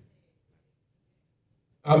Jesus' name.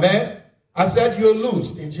 Amen. I said you're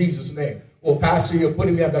loosed in Jesus' name. Oh, Pastor, you're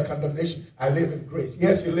putting me under condemnation. I live in grace.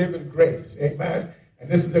 Yes, you live in grace. Amen. And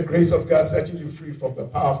this is the grace of God setting you free from the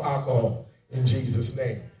power of alcohol in Jesus'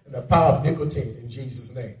 name. And the power of nicotine in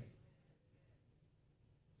Jesus' name.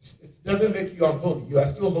 It doesn't make you unholy. You are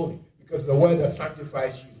still holy because the word that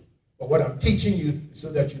sanctifies you. But what I'm teaching you is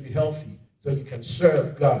so that you be healthy, so you can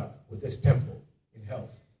serve God with this temple in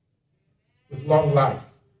health, with long life.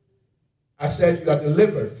 I said you are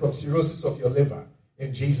delivered from cirrhosis of your liver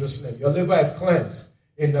in Jesus' name. Your liver is cleansed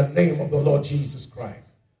in the name of the Lord Jesus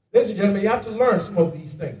Christ. Ladies and gentlemen, you have to learn some of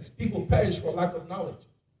these things. People perish for lack of knowledge.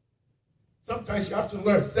 Sometimes you have to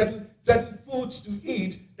learn certain foods to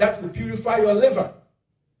eat that will purify your liver.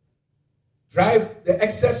 Drive the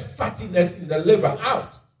excess fattiness in the liver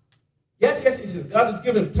out. Yes, he says God has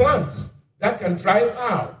given plants that can drive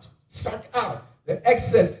out, suck out the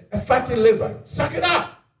excess, a fatty liver. Suck it out.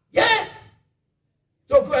 Yes.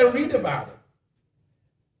 So go and read about it.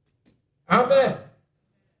 Amen.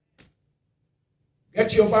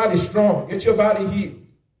 Get your body strong. Get your body healed.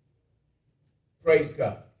 Praise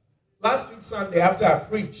God. Last week Sunday, after I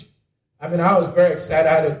preached, I was very excited.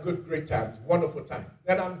 I had a great time. Wonderful time.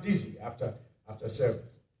 Then I'm dizzy after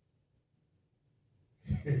service.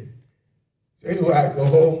 So anyway, I go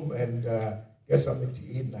home and get something to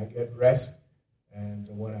eat, and I get rest. And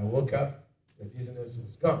when I woke up, the dizziness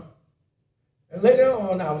was gone. And later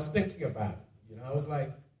on, I was thinking about it. I was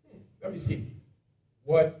like, let me see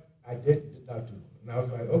what I did not do. And I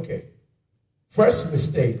was like, okay. First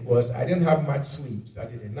mistake was I didn't have much sleep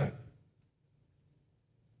Saturday night.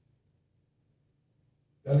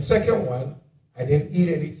 Then the second one, I didn't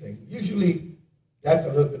eat anything. Usually, that's a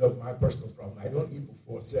little bit of my personal problem. I don't eat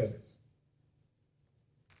before service.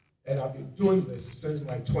 And I've been doing this since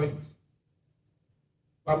my 20s.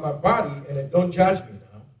 But my body, and it don't judge me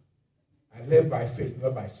now, I live by faith,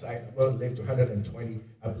 not by sight. I'm going to live to 120.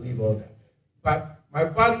 I believe all that. But my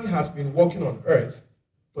body has been walking on earth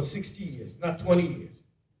for 60 years, not 20 years.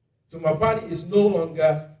 So my body is no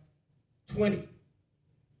longer 20.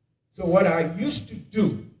 So what I used to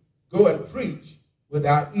do, go and preach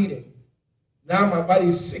without eating, now my body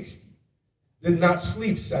is 60. Did not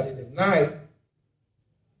sleep Saturday night.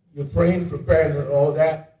 You're praying, preparing, and all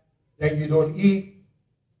that. Then you don't eat.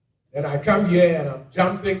 Then I come here and I'm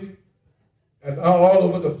jumping and all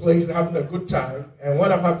over the place having a good time. And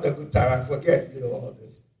when I'm having a good time, I forget, all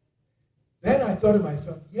this. Then I thought to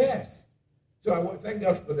myself, yes. So I thank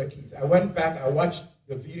God for the Keith. I went back, I watched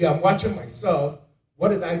the video. I'm watching myself. What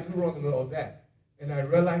did I do wrong and all that? And I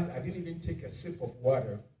realized I didn't even take a sip of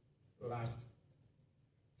water last.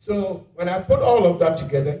 So when I put all of that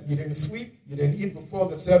together, you didn't sleep, you didn't eat before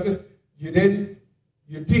the service, you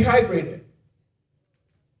dehydrated.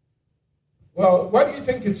 Well, what do you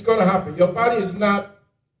think it's going to happen? Your body is not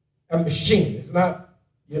a machine. It's not,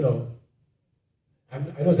 I know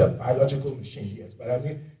it's a biological machine, yes, but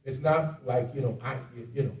it's not like,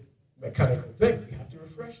 mechanical thing. You have to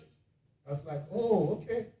refresh it. I was like, oh,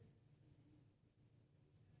 okay.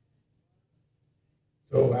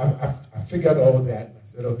 So I figured all that, and I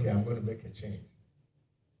said, okay, I'm going to make a change.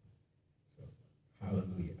 So,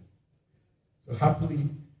 hallelujah. So happily,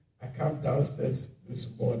 I come downstairs this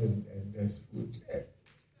morning, and there's food there.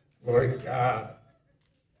 Glory to God.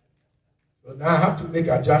 So now I have to make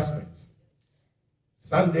adjustments.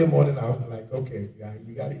 Sunday morning, I'm like, okay, yeah,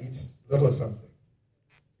 you got to eat a little something.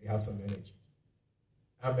 You have some energy.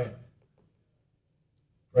 Amen.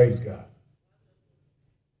 Praise God.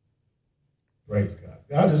 Praise God.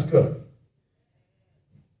 God is good.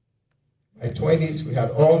 My 20s, we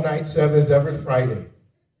had all-night service every Friday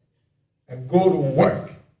and go to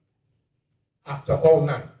work after all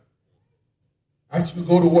night. Actually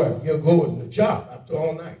go to work. You go to the job after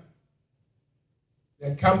all night.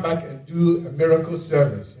 Then come back and do a miracle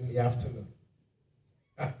service in the afternoon.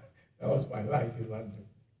 That was my life in London.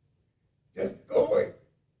 Just going.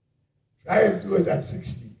 Try and do it at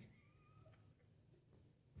 60.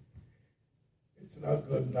 It's not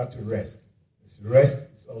good not to rest. Rest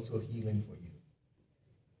is also healing for you.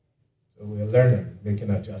 So we're learning, making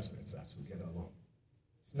adjustments as we get along.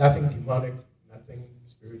 It's nothing demonic, nothing thing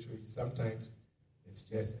spiritually. Sometimes it's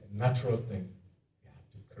just a natural thing. You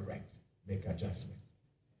have to correct, make adjustments.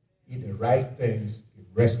 Eat the right things, give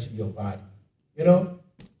rest to your body. You know,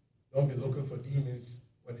 don't be looking for demons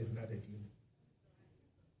when it's not a demon.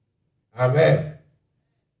 Amen.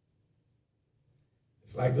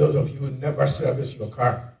 It's like those of you who never service your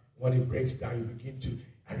car. When it breaks down, you begin to,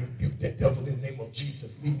 I rebuke the devil in the name of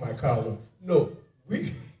Jesus. Leave my car alone. No,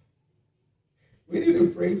 we need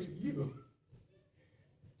to pray for you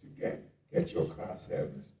to get your car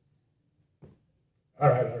serviced. All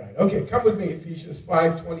right. Okay, come with me, Ephesians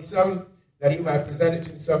 5:27, that he might present it to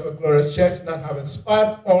himself a glorious church, not having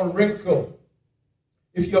spot or wrinkle.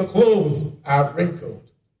 If your clothes are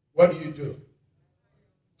wrinkled, what do?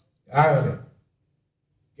 Iron it.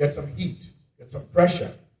 Get some heat, get some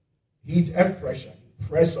pressure. Heat and pressure.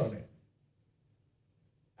 Press on it.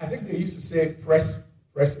 I think they used to say press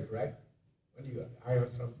it, right? When you iron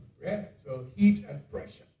something. Yeah, so heat and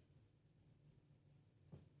pressure.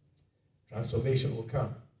 Transformation will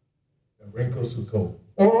come. The wrinkles will go.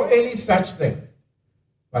 Or any such thing.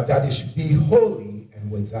 But that it should be holy and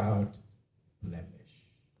without blemish.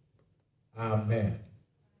 Amen.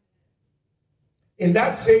 In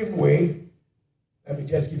that same way, let me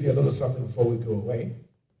just give you a little something before we go away.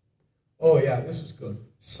 Oh, yeah, this is good.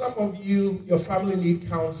 Some of you, your family need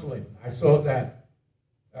counseling. I saw that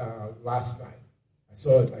last night. I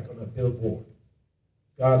saw it like on a billboard.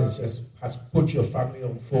 God has put your family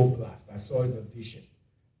on full blast. I saw it in a vision.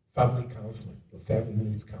 Family counseling. Your family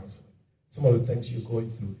needs counseling. Some of the things you're going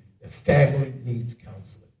through, the family needs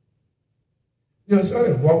counseling. You know, there's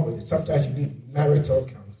nothing wrong with it. Sometimes you need marital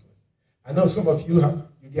counseling. I know some of you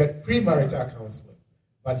get premarital counseling,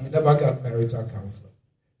 but you never got marital counseling.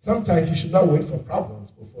 Sometimes you should not wait for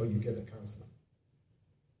problems before you get the counseling.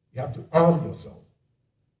 You have to arm yourself.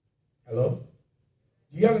 Hello?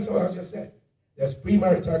 Do you understand what I just said? There's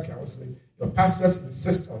premarital counseling. Your pastors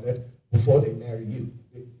insist on it before they marry you.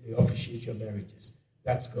 They officiate your marriages.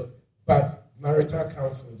 That's good. But marital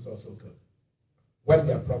counseling is also good. When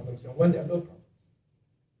there are problems and when there are no problems.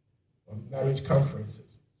 Or marriage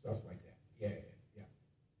conferences, stuff like that. Yeah.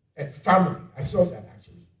 And family. I saw that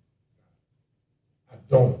actually. At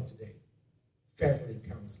dawn today. Family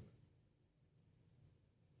counseling.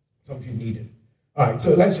 Some of you need it. All right,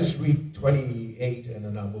 so let's just read 28 and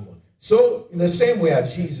then I'll move on. So, in the same way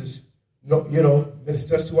as Jesus,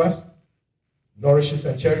 ministers to us, nourishes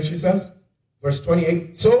and cherishes us, verse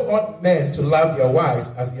 28, so ought men to love their wives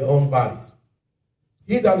as their own bodies.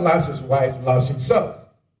 He that loves his wife loves himself.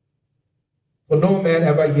 For no man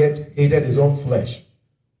ever yet hated his own flesh,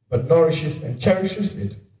 but nourishes and cherishes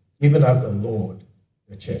it, even as the Lord,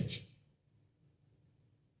 the church.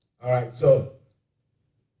 All right, so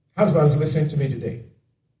husbands, listen to me today.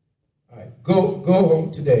 All right, go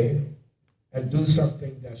home today and do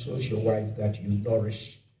something that shows your wife that you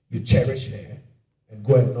nourish, you cherish her, and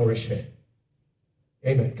go and nourish her.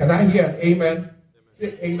 Amen. Can I hear an amen? Amen.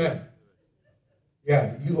 Say amen.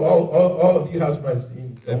 Yeah, you all of you husbands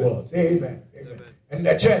in the world, say amen. Amen. And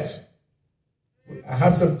the church, I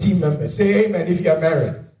have some team members. Say amen if you are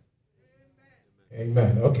married.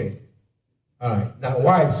 Amen. Okay. All right. Now,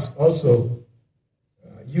 wives, also,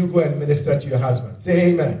 you go and minister to your husband. Say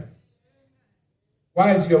amen.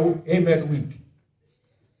 Why is your amen weak?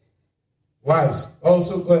 Wives,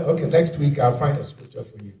 also go. Okay, next week I'll find a scripture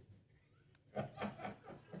for you.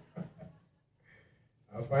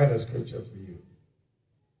 I'll find a scripture for you.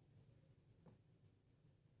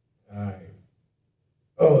 All right.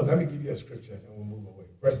 Oh, let me give you a scripture, then we'll move away.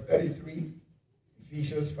 Verse 33,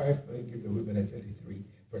 Ephesians 5. Let me give the women a 33.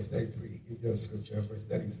 Verse 33. Give you a scripture, verse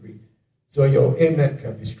 33. So your amen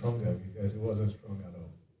can be stronger because it wasn't strong at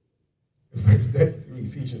all. Verse 33,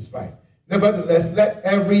 Ephesians 5. Nevertheless, let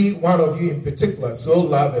every one of you in particular so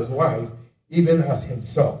love his wife, even as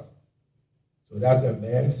himself. So that's a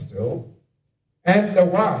man still. And the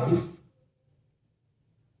wife,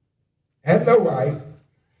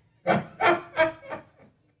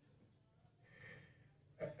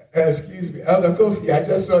 excuse me, Elder Kofi, I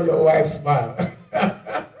just saw your wife smile.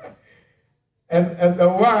 and the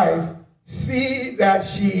wife, see that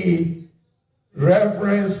she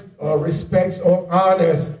reverence or respects or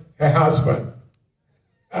honors her husband.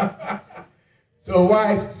 So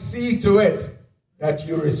wives, see to it that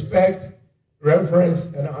you respect, reverence,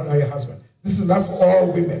 and honor your husband. This is not for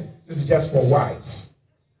all women. This is just for wives.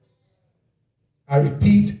 I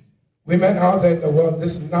repeat, women out there in the world,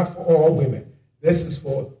 this is not for all women. This is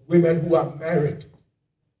for women who are married.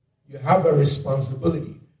 You have a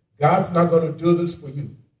responsibility. God's not going to do this for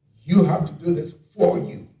you. You have to do this for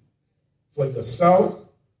you. For yourself,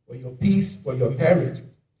 for your peace, for your marriage.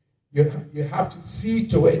 You have to see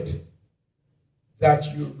to it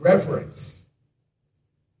that you reverence.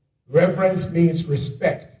 Reverence means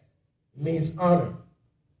respect. It means honor.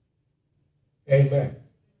 Amen.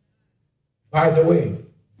 By the way,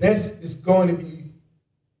 this is going to be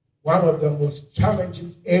one of the most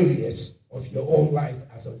challenging areas of your own life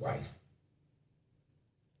as a wife.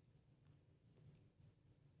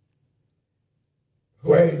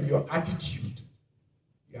 Where in your attitude,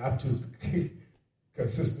 you have to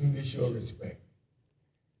consistently show respect.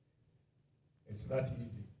 It's not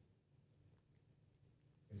easy.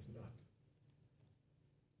 It's not.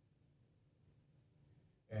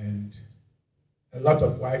 And a lot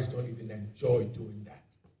of wives don't even enjoy doing that.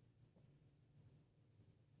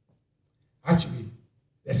 Actually,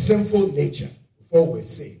 the sinful nature, before we're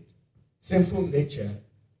saved, sinful nature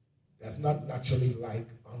does not naturally like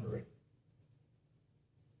honoring.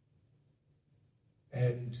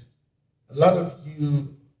 And a lot of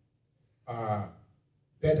you are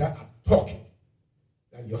better at talking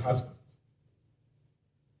than your husbands.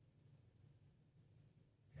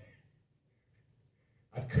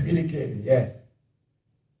 At communicating, yes.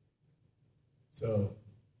 So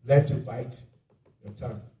learn to bite your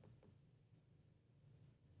tongue.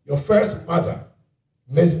 Your first mother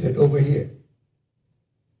missed it over here.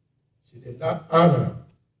 She did not honor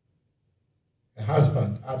her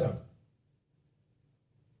husband, Adam.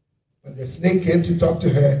 When the snake came to talk to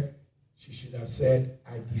her, she should have said,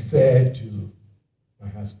 I defer to my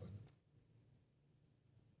husband,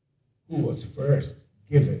 who was first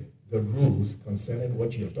given the rules concerning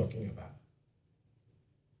what you're talking about.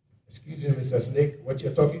 Excuse me, Mr. Snake, what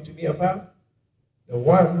you're talking to me about? The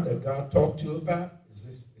one that God talked to you about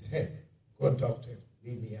is him. Go and talk to him.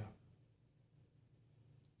 Leave me out.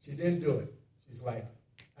 She didn't do it. She's like,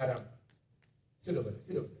 Adam, sit over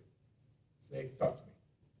there. Snake, talk to me.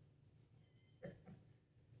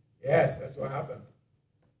 Yes, that's what happened.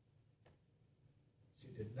 She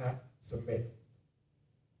did not submit.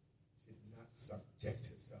 She did not subject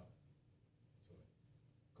herself to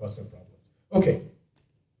it. Caused some problems. Okay.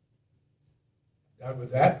 Done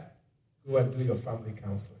with that? Go and do your family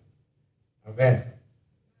counseling. Amen.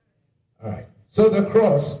 All right. So the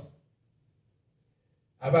cross,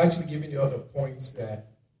 I've actually given you all the points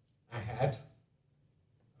that I had.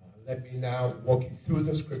 Let me now walk you through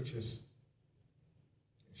the scriptures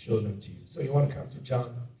and show them to you. So you want to come to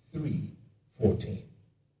John 3:14.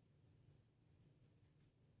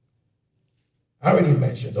 I already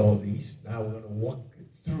mentioned all these. Now we're going to walk it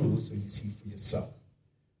through so you see for yourself.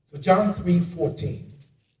 So John 3:14.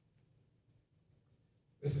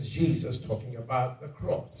 This is Jesus talking about the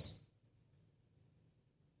cross.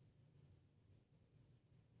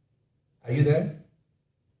 Are you there?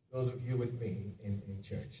 Those of you with me in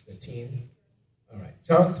church, the team. All right.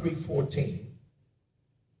 John 3:14.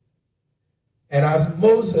 And as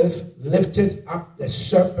Moses lifted up the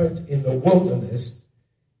serpent in the wilderness,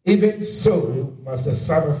 even so must the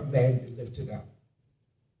Son of Man be lifted up.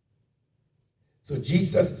 So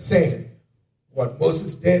Jesus is saying what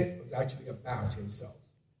Moses did was actually about himself.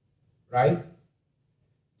 Right?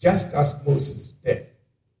 Just as Moses did,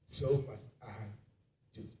 so must I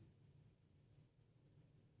do.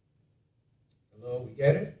 Hello, we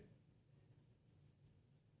get it?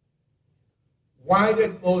 Why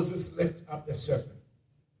did Moses lift up the serpent?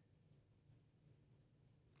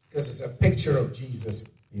 Because it's a picture of Jesus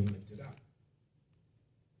being lifted up.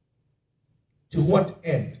 To what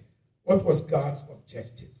end? What was God's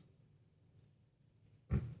objective?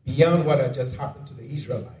 Beyond what had just happened to the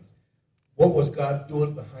Israelites, what was God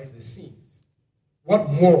doing behind the scenes? What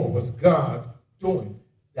more was God doing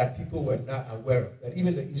that people were not aware of, that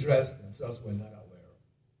even the Israelites themselves were not aware of?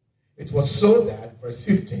 It was so that, verse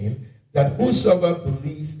 15, that whosoever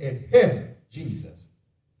believes in him, Jesus,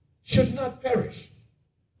 should not perish,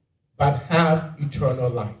 but have eternal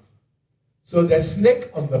life. So the snake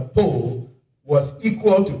on the pole was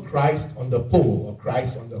equal to Christ on the pole, or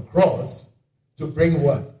Christ on the cross, to bring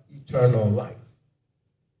what? Eternal life.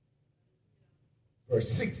 Verse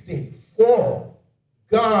 16, for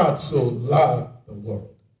God so loved the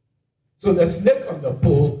world. So the snake on the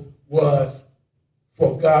pole was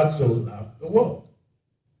for God so loved the world.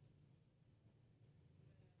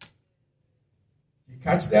 You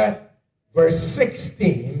catch that? Verse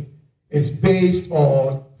 16 is based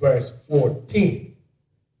on verse 14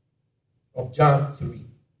 of John 3.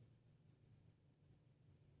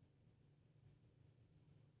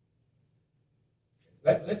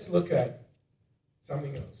 Let's look at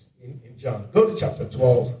something else in John. Go to chapter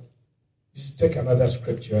 12. You should take another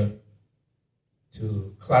scripture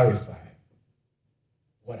to clarify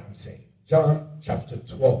what I'm saying. John chapter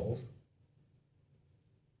 12.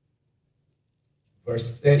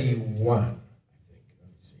 verse 31. I think. Let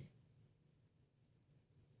me see.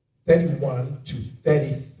 31 to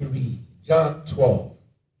 33. John 12.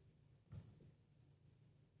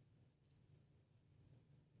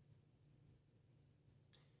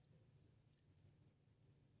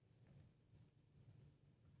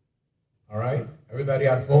 All right, everybody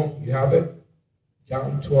at home, you have it?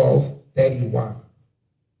 John 12, 31.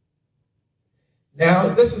 Now,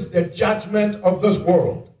 this is the judgment of this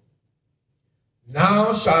world.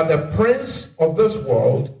 Now shall the prince of this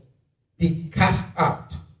world be cast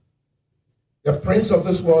out. The prince of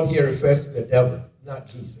this world here refers to the devil, not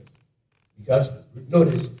Jesus. Because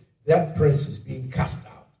notice, that prince is being cast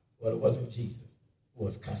out. Well, it wasn't Jesus who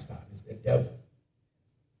was cast out. It's the devil.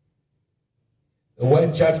 The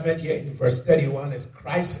word judgment here in verse 31 is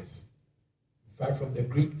crisis. In fact, from the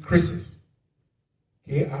Greek, krisis.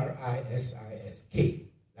 K-R-I-S-I-S. K.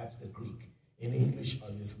 That's the Greek. In English,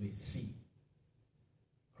 obviously, C.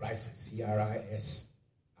 Crisis. C-R-I-S-I-S,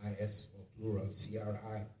 or plural,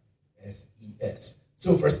 C-R-I-S-E-S.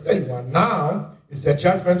 So verse 31, now is the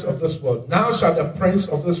judgment of this world. Now shall the prince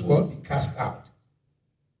of this world be cast out.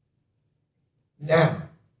 Now,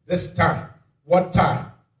 this time. What time?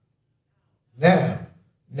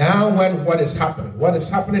 Now when what is happening? What is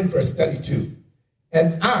happening? Verse 32.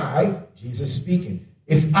 And I, Jesus speaking,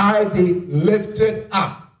 if I be lifted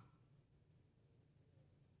up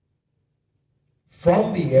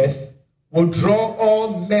from the earth, will draw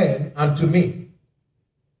all men unto me.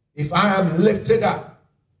 If I am lifted up.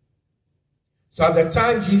 So at the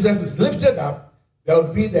time Jesus is lifted up, there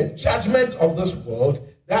will be the judgment of this world.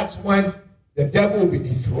 That's when the devil will be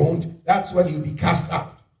dethroned. That's when he will be cast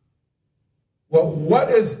out. Well, what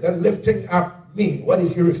does the lifting up mean? What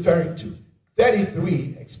is he referring to?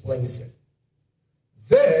 33 explains it.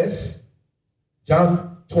 This,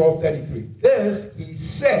 John 12, 33. This, he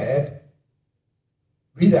said,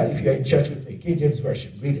 read that if you're in church with me, King James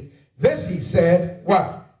Version, read it. This, he said,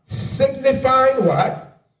 what? Signifying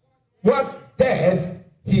what? What death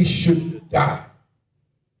he should die.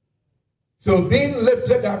 So being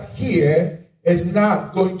lifted up here is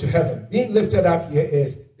not going to heaven. Being lifted up here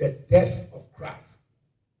is the death of Christ.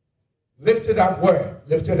 Lifted up where?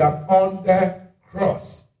 Lifted up on the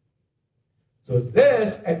cross. So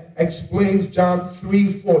this explains John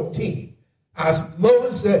 3:14. As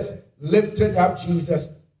Moses lifted up Jesus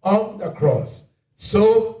on the cross,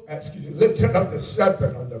 lifted up the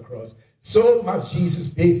serpent on the cross, so must Jesus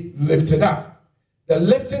be lifted up. The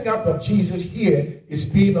lifting up of Jesus here is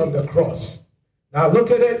being on the cross. Now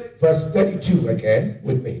look at it, verse 32 again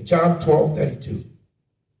with me. John 12:32.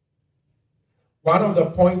 One of the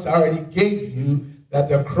points I already gave you, that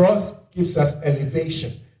the cross gives us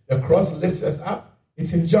elevation. The cross lifts us up.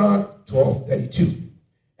 It's in John 12:32.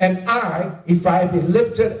 And I, if I be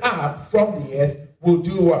lifted up from the earth, will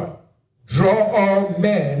do what? Draw all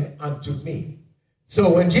men unto me. So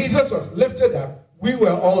when Jesus was lifted up, we were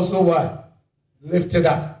also what? Lifted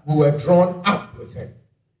up. We were drawn up with him.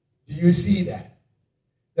 Do you see that?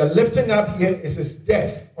 The lifting up here is his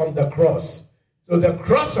death on the cross. So the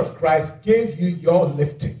cross of Christ gave you your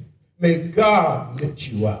lifting. May God lift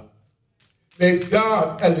you up. May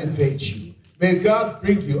God elevate you. May God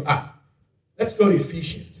bring you up. Let's go to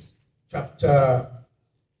Ephesians chapter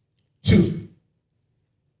 2,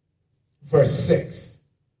 verse 6.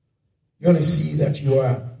 You're going to see that you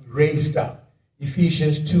are raised up.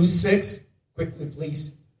 Ephesians 2:6. Quickly,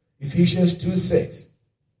 please. Ephesians 2:6.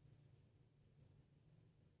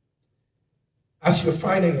 As you're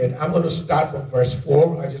finding it, I'm going to start from verse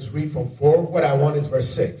 4. I just read from 4. What I want is verse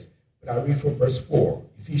 6. But I read from verse 4.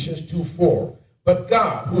 Ephesians 2:4. But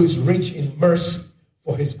God, who is rich in mercy,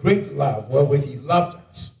 for his great love, wherewith he loved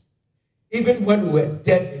us, even when we were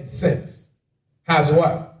dead in sins, has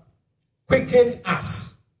what? Quickened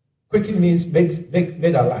us. Quicken means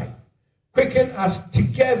made alive. Quickened us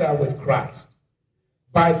together with Christ.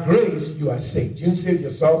 By grace you are saved. You didn't save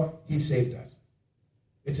yourself, he saved us.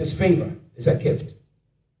 It's his favor. It's a gift.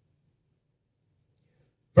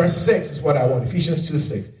 Verse 6 is what I want. Ephesians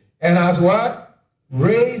 2:6. And has what?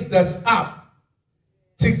 Raised us up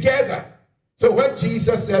together. So when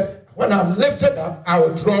Jesus said, when I'm lifted up, I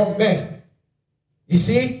will draw men. You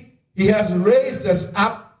see, he has raised us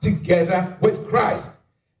up together with Christ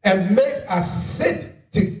and made us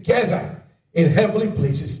sit together in heavenly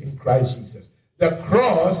places in Christ Jesus. The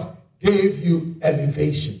cross gave you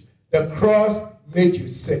elevation. The cross made you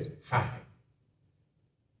sit high.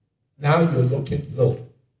 Now you're looking low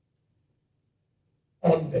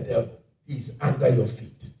on the devil. He's under your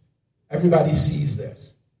feet. Everybody sees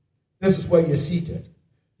this. This is where you're seated.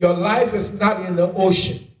 Your life is not in the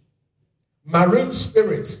ocean. Marine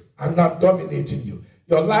spirits are not dominating you.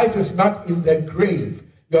 Your life is not in the grave.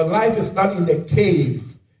 Your life is not in the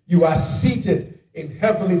cave. You are seated in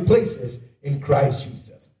heavenly places in Christ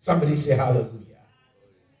Jesus. Somebody say hallelujah.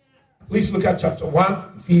 Please look at chapter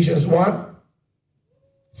 1, Ephesians 1.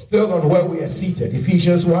 Still on where we are seated.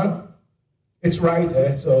 Ephesians 1. It's right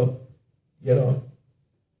there, so, I know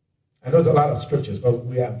there's a lot of scriptures, but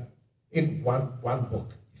we are in one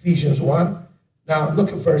book. Ephesians 1. Now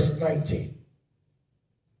look at verse 19.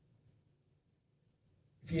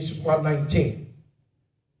 Ephesians 1:19.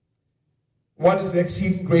 What is the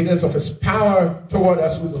exceeding greatness of his power toward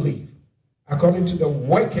us who believe, according to the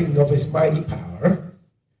working of his mighty power,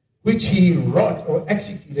 which he wrought or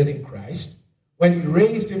executed in Christ, when he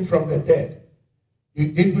raised him from the dead.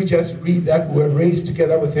 Didn't we just read that we were raised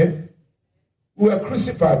together with him? We were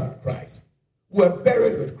crucified with Christ. We were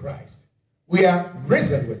buried with Christ. We are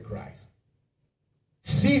risen with Christ.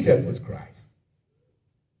 Seated with Christ.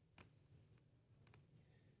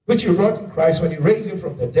 Which he wrought in Christ when he raised him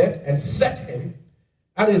from the dead and set him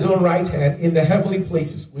at his own right hand in the heavenly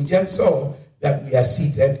places. We just saw that we are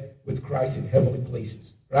seated with Christ in heavenly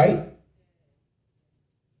places, right?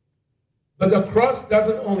 But the cross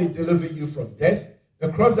doesn't only deliver you from death. The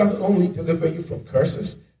cross doesn't only deliver you from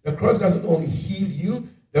curses. The cross doesn't only heal you.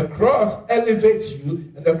 The cross elevates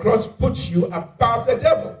you, and the cross puts you above the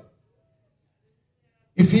devil.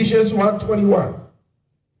 Ephesians 1:21.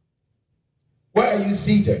 Where are you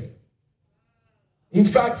seated? In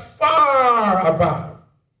fact, far above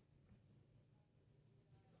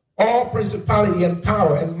all principality and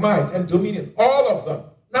power and might and dominion, all of them,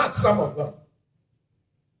 not some of them.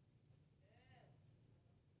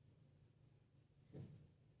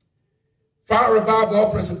 Far above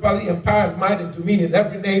all principality and power and might and dominion,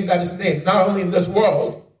 every name that is named, not only in this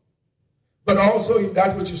world, but also in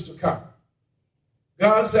that which is to come.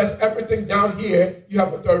 God says everything down here you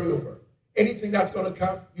have authority over. Anything that's going to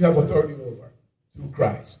come, you have authority over through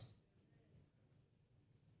Christ.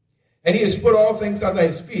 And he has put all things under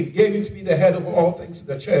his feet, gave him to be the head of all things to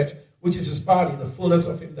the church, which is his body, the fullness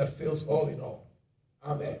of him that fills all in all.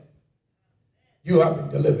 Amen. You have been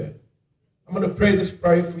delivered. I'm going to pray this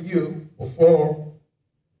prayer for you before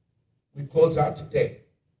we close out today.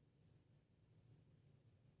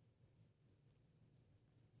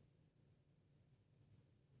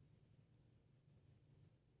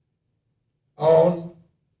 On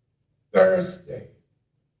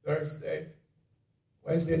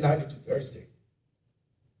Wednesday night into Thursday,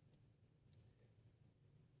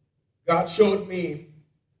 God showed me,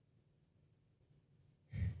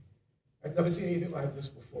 I've never seen anything like this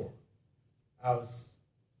before. I was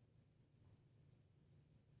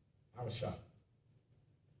shocked.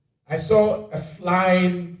 I saw a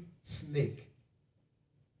flying snake.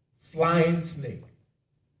 I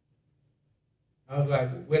was like,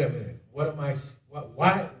 wait a minute. Why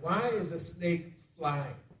is a snake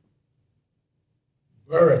flying?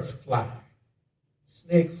 Birds fly.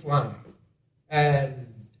 Snake flying.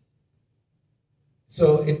 And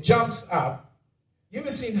so it jumps up. You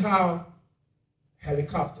ever seen how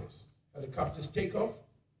helicopters take off?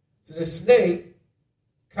 So the snake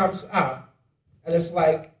comes up, and it's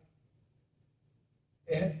like,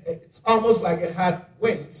 it's almost like it had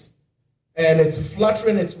wings, and it's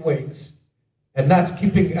fluttering its wings, and that's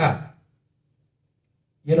keeping up.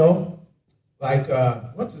 Like,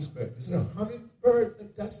 what's this bird? Is it a hummingbird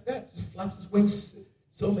that does that? Just flaps its wings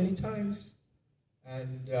so many times,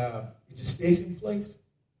 and it just stays in place,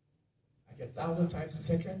 like 1,000 times a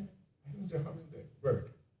second. I think it's a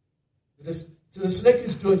hummingbird. So the snake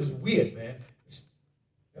is doing this weird, man.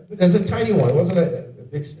 There's a tiny one. It wasn't a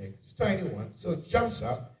big snake. It's a tiny one. So it jumps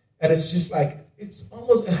up, and it's just like, it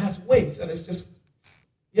has wings, and it's just,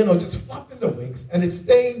 just flapping the wings, and it's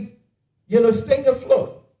staying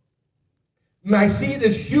afloat. And I see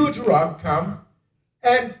this huge rock come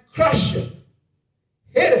and crush it,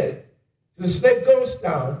 hit it. So the snake goes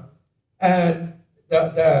down, and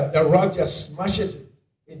the rock just smashes it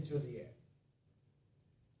into the air.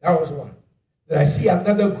 That was one. Then I see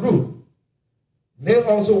another group. They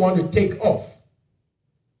also want to take off.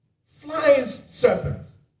 Flying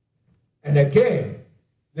serpents. And again,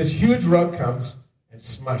 this huge rock comes and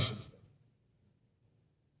smashes them.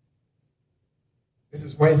 This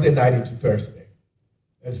is Wednesday night into Thursday.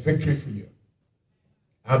 There's victory for you.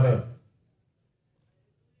 Amen.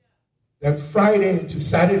 Then Friday into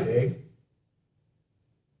Saturday,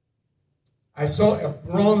 I saw a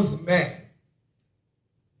bronze man.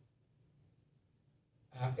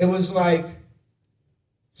 It was like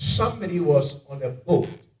somebody was on a boat.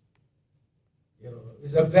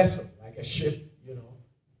 It's a vessel, like a ship,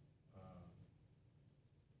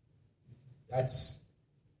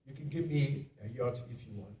 can give me a yacht if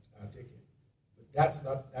you want. I'll take it. But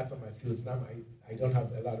that's on my field. It's not I don't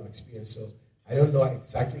have a lot of experience, so I don't know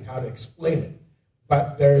exactly how to explain it.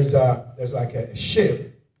 But there's like a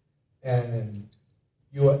ship, and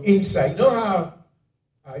you are inside. You know how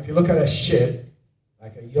if you look at a ship,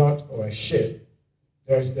 like a yacht or a ship,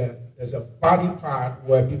 there's a body part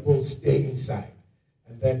where people stay inside,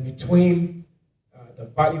 and then between the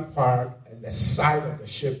body part and the side of the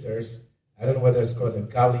ship, there's, I don't know whether it's called a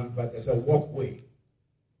galley, but there's a walkway.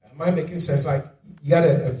 Am I making sense? Like you got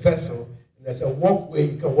a vessel, and there's a walkway.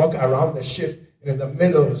 You can walk around the ship, and in the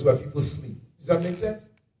middle is where people sleep. Does that make sense?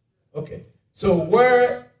 Okay. So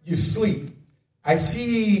where you sleep, I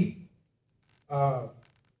see the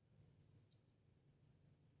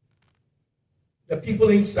people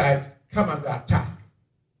inside come under attack.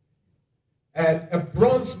 And a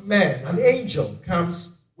bronze man, an angel, comes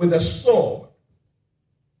with a sword.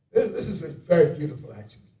 This is very beautiful,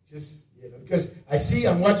 actually. Just, because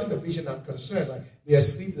I'm watching the vision, I'm concerned. Like, they're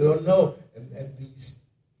asleep, they don't know. And these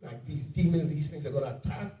demons, these things are going to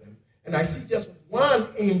attack them. And I see just one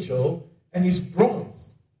angel, and he's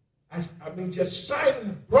bronze. Just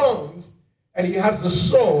shining bronze, and he has the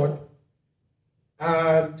sword.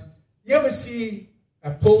 And you ever see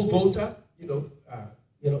a pole vaulter?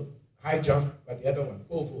 High jump, but the other one,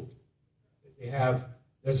 pole vault. They have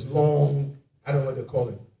this long, I don't know what they call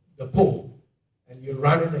it, the pole, and you're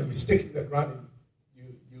running and you're sticking the ground,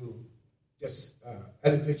 and you just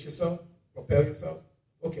elevate yourself, propel yourself.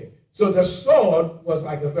 Okay, so the sword was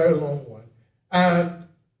like a very long one, and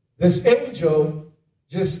this angel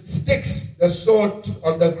just sticks the sword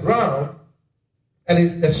on the ground,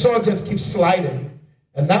 and the sword just keeps sliding,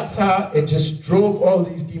 and that's how it just drove all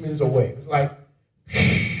these demons away. It's like,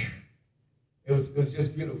 it was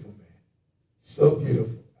just beautiful, man. So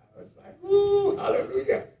beautiful. I was like, ooh,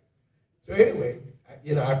 hallelujah. So anyway,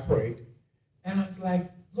 I prayed, and I was like,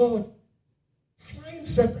 Lord, flying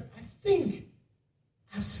serpent. I think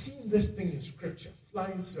I've seen this thing in Scripture,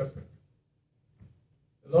 flying serpent.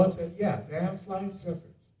 The Lord said, yeah, they have flying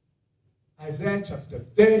serpents. Isaiah chapter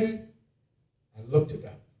 30, I looked it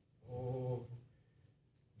up. Oh,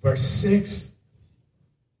 verse 6.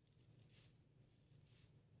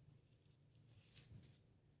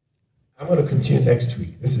 I'm going to continue next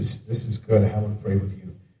week. This is good. I want to pray with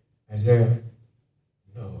you. Isaiah,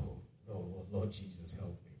 no, Lord Jesus,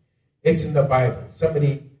 help me. It's in the Bible.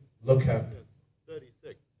 Somebody look up.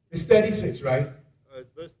 36. It's 36, right?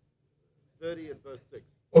 Verse 30 and verse 6.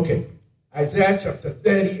 Okay. Isaiah chapter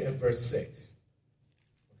 30 and verse 6.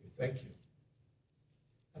 Okay, thank you.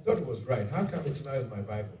 I thought it was right. How come it's not in my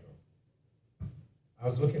Bible, though? I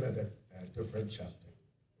was looking at a different chapter.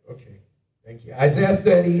 Okay. Thank you. Isaiah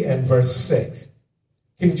 30 and verse 6.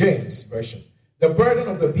 King James Version. The burden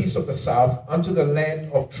of the beasts of the south unto the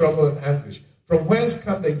land of trouble and anguish. From whence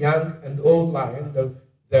come the young and old lion,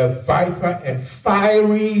 the viper and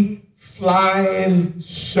fiery flying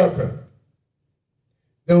serpent?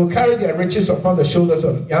 They will carry their riches upon the shoulders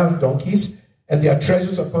of young donkeys, and their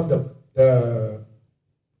treasures upon the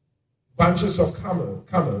bunches of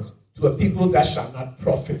camels, to a people that shall not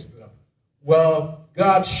profit them. Well,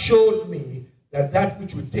 God showed me that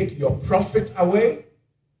which would take your profit away,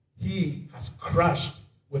 he has crushed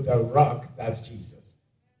with a rock. That's Jesus.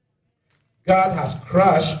 God has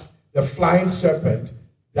crushed the flying serpent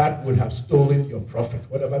that would have stolen your profit,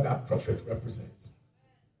 whatever that profit represents.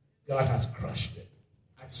 God has crushed it.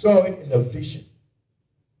 I saw it in a vision.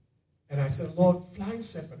 And I said, Lord, flying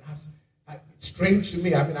serpent, it's strange to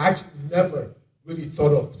me. I actually never really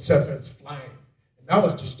thought of serpents flying. That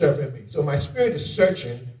was disturbing me. So my spirit is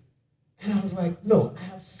searching, and I was like, no, I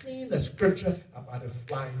have seen a scripture about a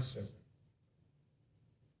flying serpent.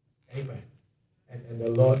 Amen. And the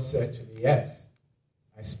Lord said to me, yes,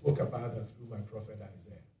 I spoke about that through my prophet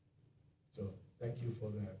Isaiah. So thank you for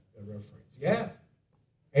the reference. Yeah.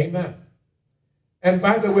 Amen. And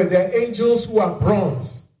by the way, there are angels who are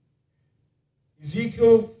bronze.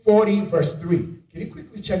 Ezekiel 40 verse 3. Can you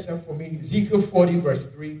quickly check that for me? Ezekiel 40 verse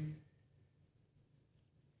 3.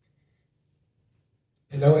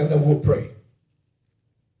 And then we'll pray.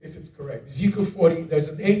 If it's correct. Ezekiel 40, there's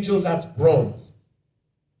an angel that's bronze.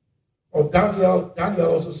 Or Daniel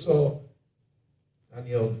also saw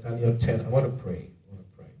Daniel 10. I want to pray.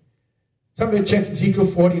 Somebody check Ezekiel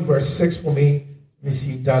 40, verse 6 for me. Let me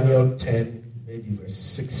see Daniel 10, maybe verse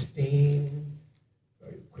 16.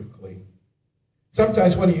 Very quickly.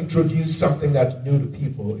 Sometimes when you introduce something that's new to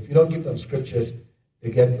people, if you don't give them scriptures, they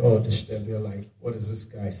get all disturbed. They're like, what is this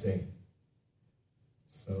guy saying?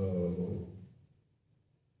 So,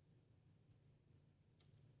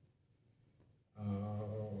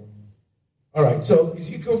 All right, so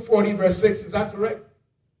Ezekiel 40, verse 6, is that correct?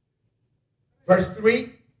 Verse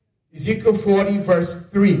 3, Ezekiel 40, verse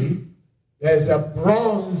 3, there's a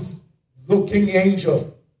bronze-looking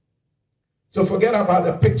angel. So forget about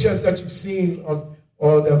the pictures that you've seen on,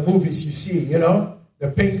 or the movies you see,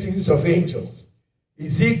 the paintings of angels.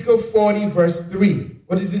 Ezekiel 40, verse 3,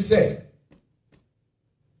 what does it say?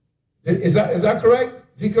 Is that correct?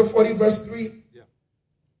 Ezekiel 40, verse 3? Yeah.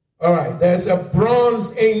 All right, there's a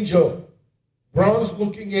bronze angel,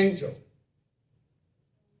 bronze-looking angel.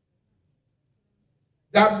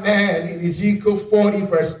 That man in Ezekiel 40,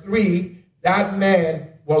 verse 3, that man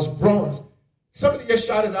was bronze. Somebody just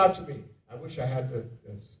shouted out to me. I wish I had the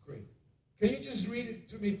screen. Can you just read it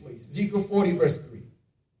to me, please? Ezekiel 40, verse 3.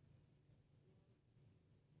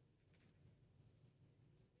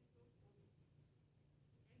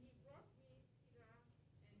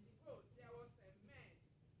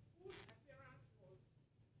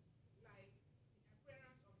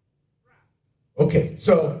 Okay,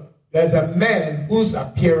 so there's a man whose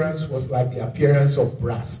appearance was like the appearance of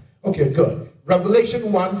brass. Okay, good.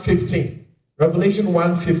 Revelation 1:15. Revelation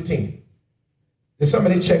 1:15. Did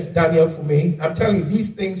somebody check Daniel for me? I'm telling you, these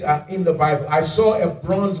things are in the Bible. I saw a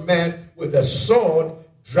bronze man with a sword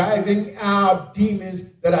driving out demons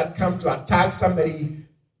that had come to attack somebody,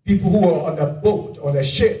 people who were on a boat, on a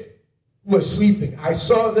ship, who were sleeping. I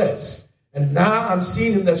saw this, and now I'm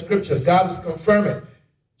seeing in the scriptures, God is confirming.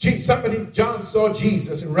 John saw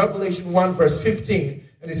Jesus in Revelation 1, verse 15,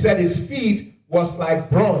 and he said his feet was like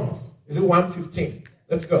bronze. Is it 1:15?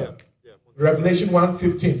 Let's go. Yeah. Revelation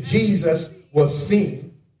 1:15. Jesus was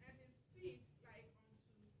seen.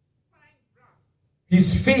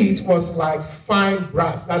 His feet was like fine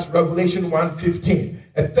brass. That's Revelation 1:15.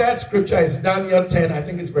 A third scripture is Daniel 10, I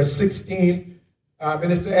think it's verse 16.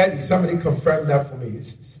 Minister Eddie, somebody confirm that for me.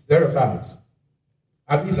 It's thereabouts.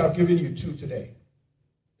 At least I've given you two today.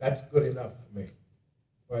 That's good enough for me.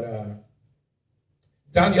 But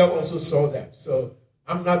Daniel also saw that. So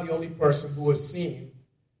I'm not the only person who has seen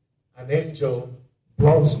an angel,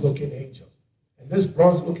 bronze-looking angel. And this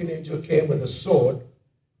bronze-looking angel came with a sword,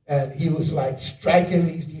 and he was like striking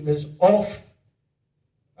these demons off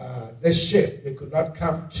this ship. They could not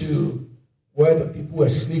come to where the people were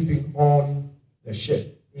sleeping on the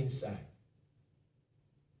ship inside.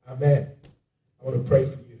 Amen. I want to pray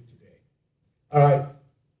for you today. All right.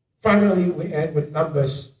 Finally, we end with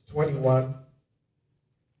Numbers 21.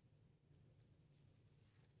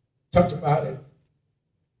 Talked about it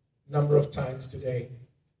a number of times today.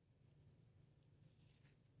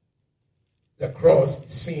 The cross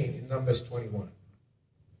is seen in Numbers 21.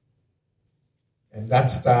 And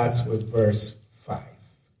that starts with verse 5.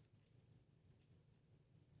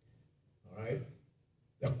 All right?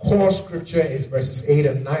 The core scripture is verses 8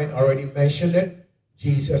 and 9. I already mentioned it.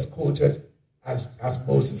 Jesus quoted, as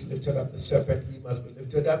Moses lifted up the serpent, he must be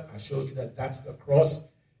lifted up. I showed you that that's the cross.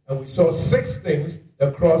 And we saw 6 things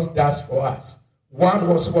the cross does for us. One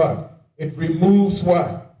was what? It removes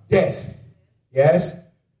what? Death. Yes?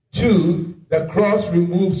 2, the cross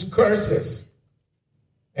removes curses.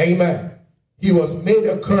 Amen. He was made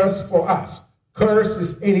a curse for us. Curse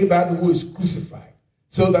is anybody who is crucified,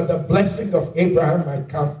 so that the blessing of Abraham might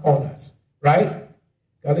come on us. Right?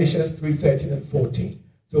 Galatians 3:13 and 14.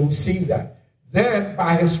 So we see that. Then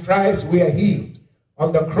by his stripes we are healed.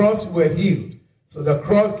 On the cross we are healed. So the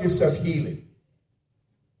cross gives us healing.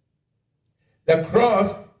 The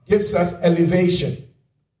cross gives us elevation.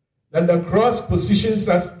 Then the cross positions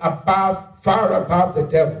us far above the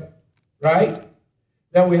devil. Right?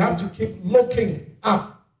 Then we have to keep looking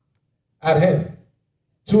up at him,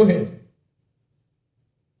 to him,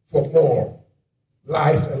 for more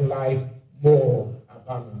life and life more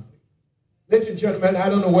abundantly. Listen, gentlemen, I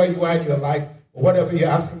don't know where you are in your life, but whatever you're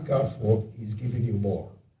asking God for, he's giving you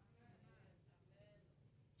more.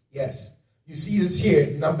 Yes. You see this here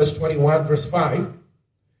in Numbers 21, verse 5.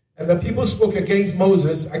 And the people spoke against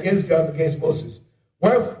Moses, against God and against Moses.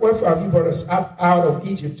 Wherefore have you brought us up out of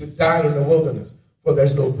Egypt to die in the wilderness? For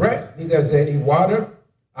there's no bread, neither is there any water.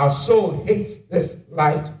 Our soul hates this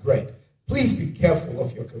light bread. Please be careful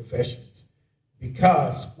of your confessions,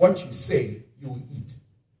 because what you say, you will eat.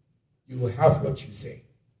 You will have what you say.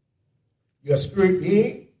 You're a spirit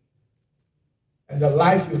being, and the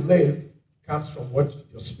life you live comes from what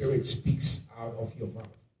your spirit speaks out of your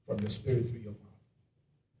mouth, from your spirit through your mouth.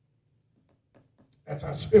 That's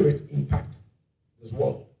how spirits impact this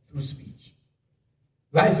world, through speech.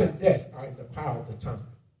 Life and death are in the power of the tongue.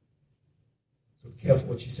 So be careful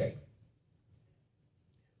what you say.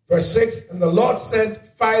 Verse 6, and the Lord sent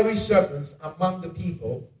fiery serpents among the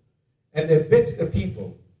people, and they bit the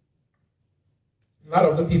people. A lot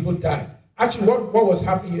of the people died. Actually, what was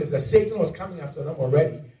happening here is that Satan was coming after them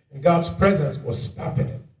already, and God's presence was stopping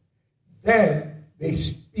him. Then they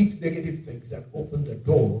speak negative things that open the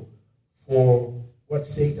door for what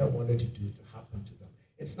Satan wanted to do to happen to them.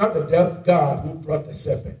 It's not the God who brought the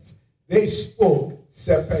serpents. They spoke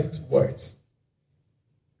serpent words.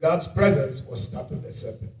 God's presence was stopping the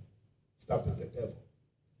serpent, stopping the devil.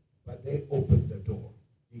 But they opened the door.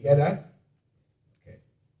 You get that? Okay.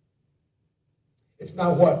 It's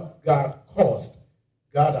not what God caused.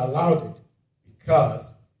 God allowed it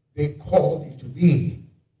because they called into being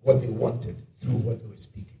what they wanted through what they were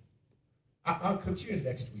speaking. I'll continue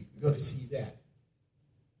next week. We're going to see that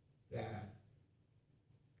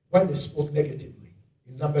when they spoke negatively,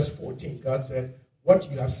 in Numbers 14, God said,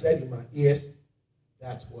 what you have said in my ears,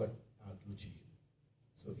 that's what I'll do to you.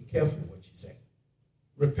 So be careful what you say.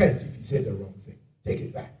 Repent if you say the wrong thing. Take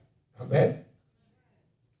it back. Amen?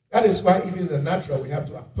 That is why even in the natural, we have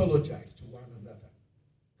to apologize to one another.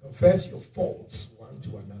 Confess your faults one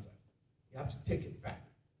to another. You have to take it back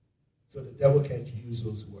so the devil can't use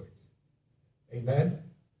those words. Amen?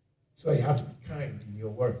 So you have to be kind in your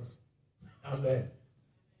words. Amen.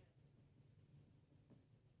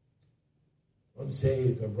 Don't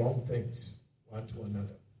say the wrong things one to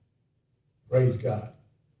another. Praise God.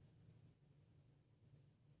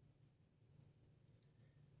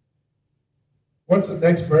 What's the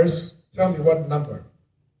next verse? Tell me what number.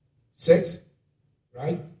 6?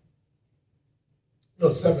 Right? No,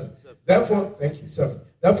 7. Therefore, thank you, 7.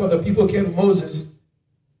 Therefore the people came to Moses.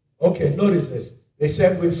 Okay, notice this. They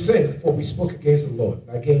said, we've sinned, for we spoke against the Lord,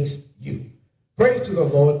 against you. Pray to the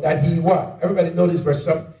Lord that he what? Everybody notice verse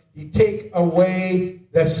 7. He take away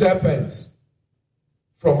the serpents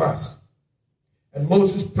from us. And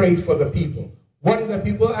Moses prayed for the people. What did the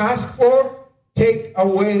people ask for? Take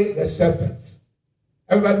away the serpents.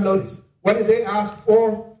 Everybody notice. What did they ask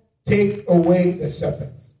for? Take away the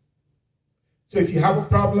serpents. So if you have a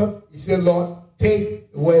problem, you say, Lord, take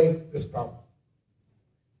away this problem.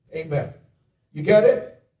 Amen. You get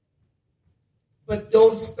it? But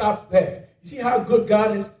don't stop there. You see how good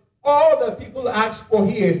God is? All the people asked for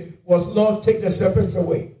here was, Lord, take the serpents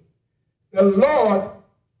away. The Lord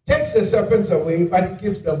takes the serpents away, but he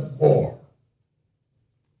gives them more.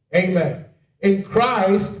 Amen. In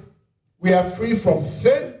Christ, we are free from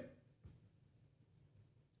sin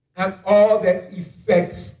and all the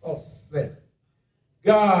effects of sin.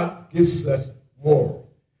 God gives us more.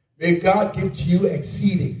 May God give to you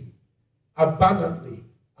exceeding, abundantly,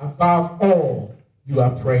 above all you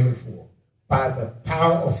are praying for, by the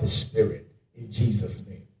power of his Spirit, in Jesus'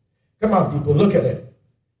 name. Come on, people, look at it.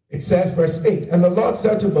 It says, verse 8, and the Lord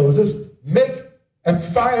said to Moses, make a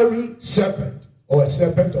fiery serpent, or a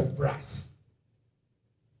serpent of brass.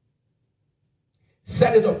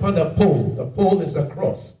 Set it upon a pole. The pole is a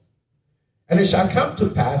cross. And it shall come to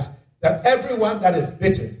pass that everyone that is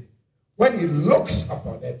bitten, when he looks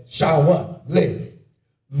upon it, shall what? Live.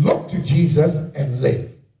 Look to Jesus and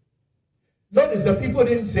live. Notice the people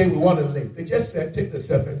didn't say we want to live. They just said, take the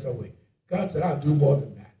serpents away. God said, I'll do more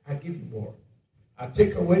than that. I'll give you more. I'll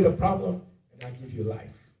take away the problem and I'll give you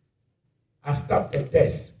life. I'll stop the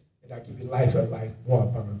death and I'll give you life and life more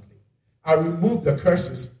abundantly. I'll remove the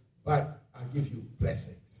curses, but I'll give you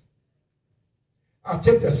blessings. I'll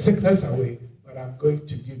take the sickness away, but I'm going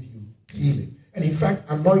to give you healing. And in fact,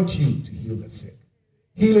 anoint you to heal the sick.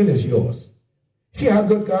 Healing is yours. See how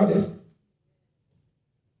good God is?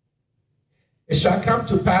 It shall come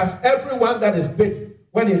to pass, everyone that is bitten,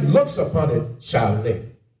 when he looks upon it, shall live.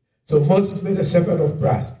 So Moses made a serpent of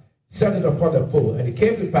brass, set it upon a pole, and it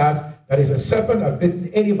came to pass that if a serpent had bitten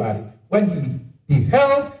anybody, when he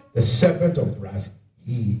beheld the serpent of brass,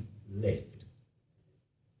 he lived.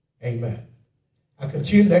 Amen. I'll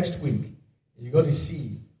continue next week. You're going to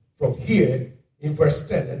see from here in verse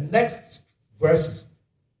 10, the next verse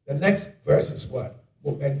is what?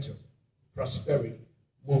 Momentum, prosperity,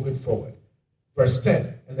 moving forward. Verse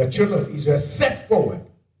 10, and the children of Israel set forward.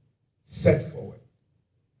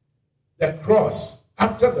 The cross,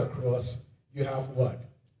 after the cross, you have what?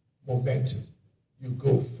 Momentum. You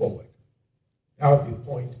go forward. That will be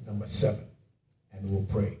point number 7, and we'll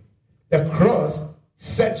pray. The cross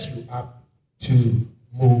sets you up to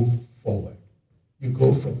move forward. You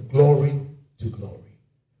go from glory to glory.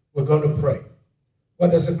 We're going to pray.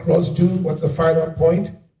 What does the cross do? What's the final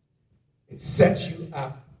point? It sets you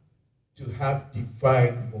up to have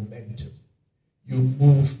divine momentum. You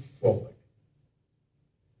move forward.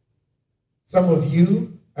 Some of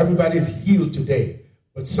you, everybody is healed today,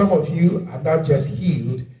 but some of you are not just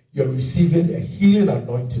healed, you're receiving a healing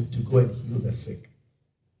anointing to go and heal the sick.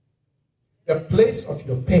 The place of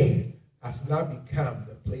your pain has now become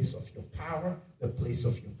the place of your power, the place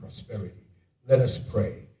of your prosperity. Let us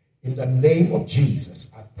pray. In the name of Jesus,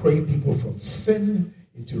 I pray people from sin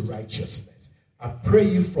into righteousness. I pray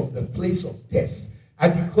you from the place of death. I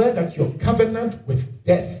declare that your covenant with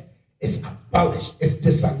death is abolished, it's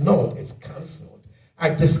disannulled, it's cancelled. I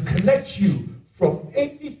disconnect you from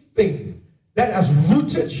anything that has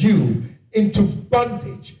rooted you into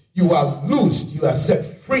bondage. You are loosed, you are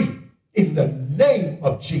set free in the name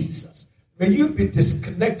of Jesus. May you be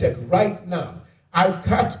disconnected right now. I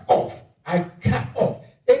cut off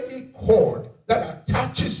any cord that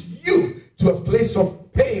attaches you to a place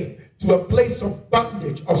of pain, to a place of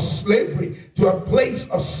bondage, of slavery, to a place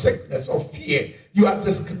of sickness, of fear. You are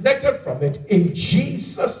disconnected from it in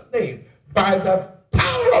Jesus' name by the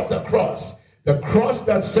power of the cross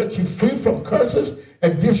that sets you free from curses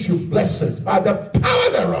and gives you blessings. By the power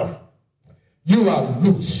thereof, you are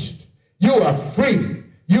loosed, you are free,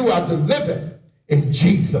 you are delivered in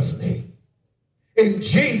Jesus' name. In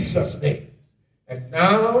Jesus' name. And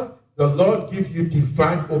now the Lord give you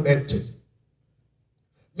divine momentum.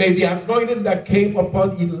 May the anointing that came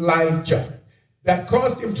upon Elijah, that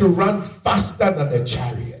caused him to run faster than a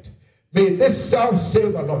chariot, may this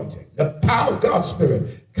self-same anointing, the power of God's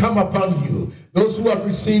Spirit, come upon you. Those who have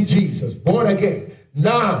received Jesus, born again,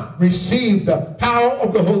 now receive the power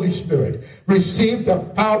of the Holy Spirit. Receive the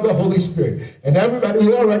power of the Holy Spirit. And everybody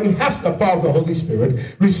who already has the power of the Holy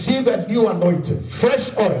Spirit, receive a new anointing,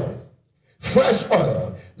 fresh oil. Fresh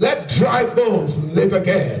oil. Let dry bones live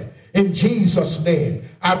again. In Jesus' name,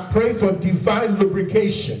 I pray for divine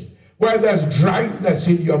lubrication. Where there's dryness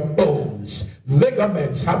in your bones,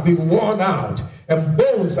 ligaments have been worn out, and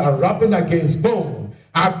bones are rubbing against bone.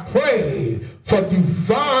 I pray for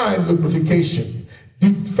divine lubrication.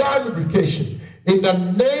 Divine lubrication. In the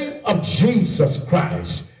name of Jesus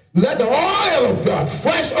Christ, let the oil of God,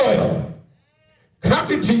 fresh oil,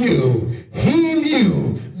 come into you, heal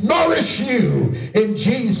you, nourish you in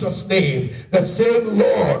Jesus' name. The same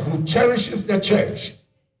Lord who cherishes the church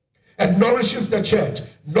and nourishes the church,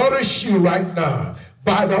 nourish you right now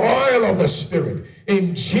by the oil of the Spirit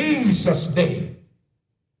in Jesus' name.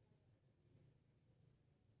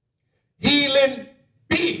 Healing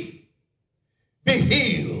be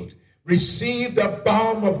healed. Receive the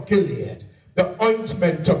balm of Gilead, the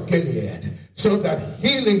ointment of Gilead, so that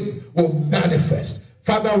healing will manifest.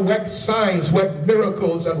 Father, work signs, work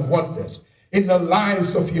miracles and wonders in the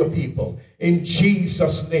lives of your people. In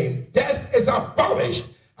Jesus' name. Death is abolished.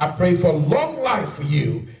 I pray for long life for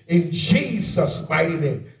you in Jesus' mighty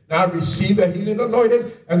name. Now receive a healing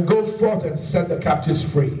anointing and go forth and set the captives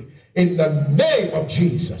free. In the name of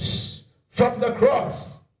Jesus. From the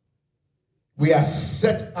cross, we are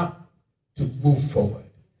set up to move forward,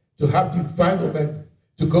 to have divine momentum,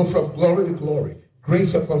 to go from glory to glory,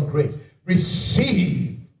 grace upon grace.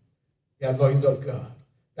 Receive the anointing of God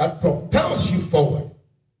that propels you forward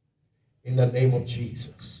in the name of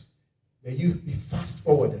Jesus. May you be fast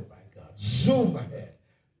forwarded by God, zoom ahead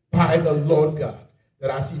by the Lord God,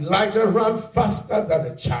 that as Elijah ran faster than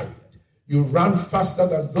a chariot, you run faster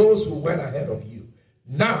than those who went ahead of you.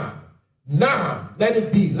 Now, let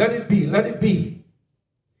it be, let it be, let it be.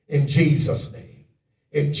 In Jesus' name,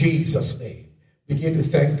 in Jesus' name. Begin to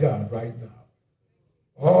thank God right now.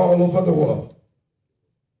 All over the world,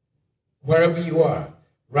 wherever you are,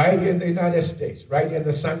 right here in the United States, right here in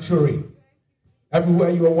the sanctuary, everywhere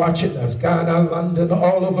you are watching us, Ghana, London,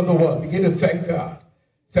 all over the world, begin to thank God.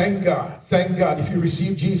 Thank God. Thank God. If you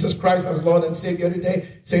receive Jesus Christ as Lord and Savior today,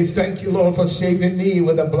 say, thank you, Lord, for saving me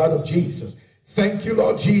with the blood of Jesus. Thank you,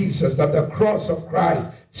 Lord Jesus, that the cross of Christ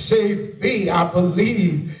saved me. I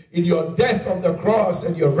believe in your death on the cross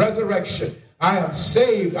and your resurrection. I am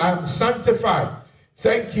saved. I am sanctified.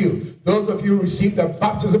 Thank you. Those of you who received the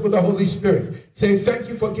baptism with the Holy Spirit, say, thank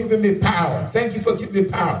you for giving me power. Thank you for giving me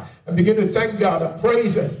power. And begin to thank God and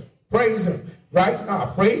praise Him. Praise Him right now.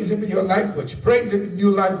 Praise Him in your language. Praise Him in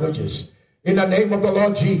new languages. In the name of the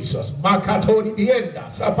Lord Jesus. Makatori bienda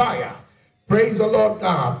sabaya. Praise the Lord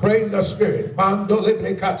now. Pray in the Spirit. Mando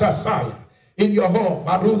librekata saya. In your home.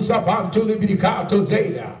 Maruza bantu librikato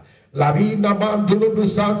zeya. Larina mandulu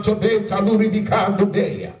santo beta luribikando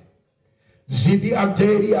beya. Zibi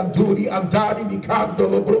anteri anturi antari bikando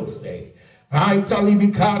lobrose. Aitali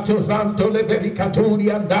bikato zanto leberikaturi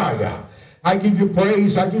andaya. I give you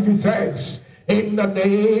praise. I give you thanks. In the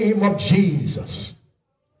name of Jesus.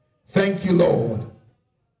 Thank you, Lord.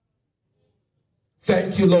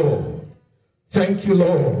 Thank you, Lord. Thank you,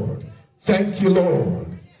 Lord. Thank you, Lord.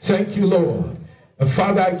 Thank you, Lord. And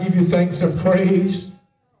Father, I give you thanks and praise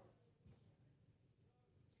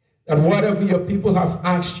that whatever your people have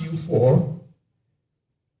asked you for,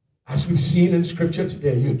 As we've seen in Scripture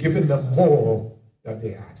today, you're giving them more than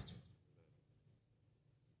they asked.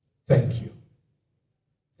 Thank you.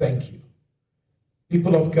 Thank you.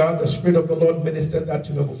 People of God, the Spirit of the Lord ministered that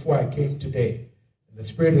to me before I came today. And the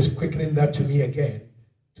Spirit is quickening that to me again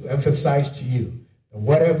to emphasize to you that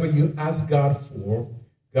whatever you ask God for,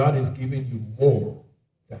 God is giving you more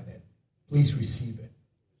than it. Please receive it.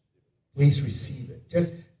 Please receive it.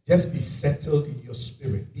 Just be settled in your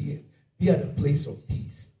spirit. Be at a place of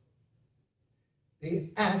peace.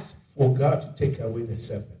 They asked for God to take away the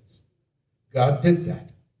serpents. God did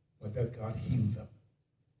that, but then God healed them.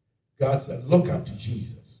 God said, look up to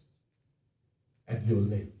Jesus, and you'll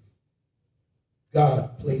live.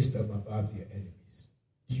 God placed them above their enemies.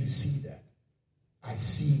 Do you see that? I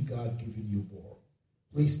see God giving you more.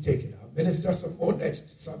 Please take it. I'll minister some more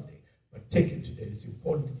next Sunday, but take it today. It's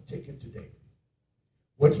important to take it today.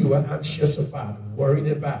 What you are anxious about and worried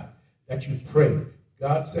about, that you pray.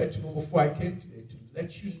 God said to me before I came today to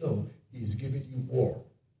let you know He's giving you more.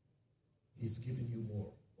 He's giving you more.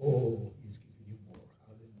 Oh, He's giving you more.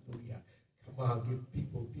 Hallelujah. Come on,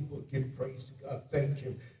 people give praise to God. Thank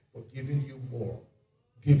Him for giving you more.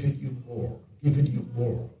 Giving you more. Giving you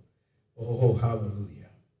more. Oh, hallelujah.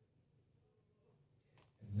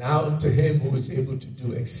 And now to Him who is able to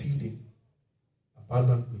do exceeding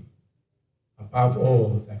abundantly above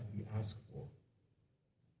all that we ask for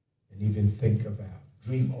and even think about,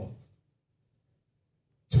 dream of.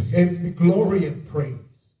 To Him be glory and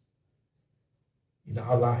praise in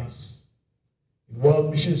our lives, in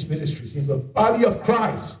World Missions Ministries, in the body of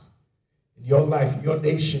Christ, in your life, in your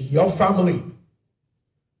nation, your family,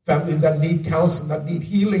 families that need counsel, that need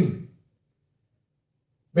healing.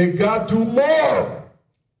 May God do more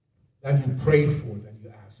than you prayed for, than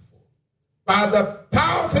you asked for. By the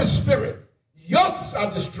power of His Spirit, yokes are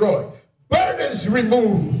destroyed, burdens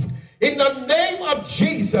removed. In the name of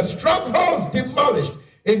Jesus, strongholds demolished.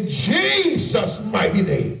 In Jesus' mighty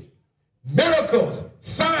name. Miracles,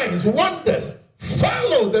 signs, wonders,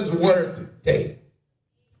 follow this word today.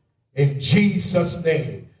 In Jesus'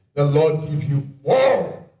 name, the Lord give you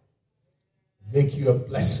more. Make you a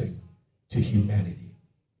blessing to humanity.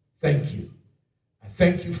 Thank you. I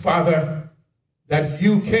thank you, Father, that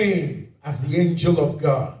you came as the angel of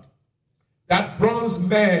God. That bronze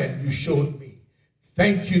man you showed me.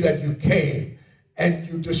 Thank you that you came and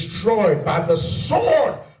you destroyed by the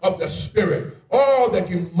sword of the Spirit all the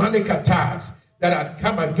demonic attacks that had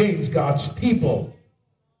come against God's people.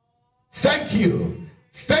 Thank you.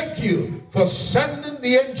 Thank you for sending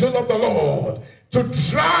the angel of the Lord to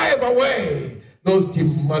drive away those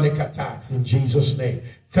demonic attacks in Jesus' name.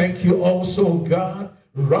 Thank you also, God,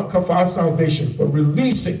 rock of our salvation, for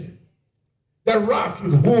releasing the rock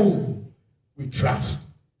in whom we trust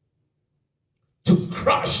to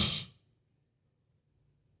crush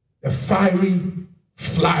the fiery,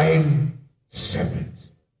 flying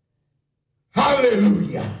serpents.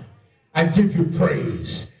 Hallelujah. I give you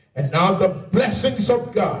praise. And now the blessings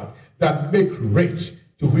of God that make rich,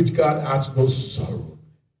 to which God adds no sorrow,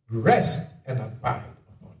 rest and abide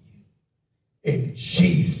upon you. In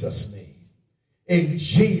Jesus' name. In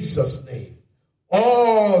Jesus' name.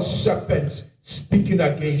 All serpents speaking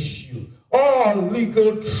against you, all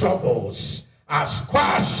legal troubles are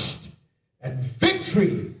squashed, and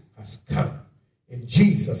victory has come. In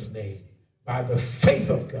Jesus' name, by the faith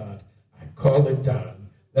of God, I call it done.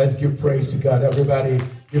 Let's give praise to God, everybody.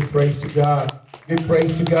 Give praise to God. Give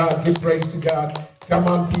praise to God. Give praise to God. Come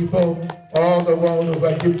on, people, all the world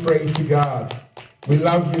over, give praise to God. We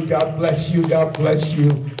love you. God bless you. God bless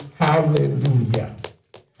you. Hallelujah.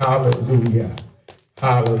 Hallelujah.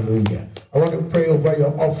 Hallelujah. I want to pray over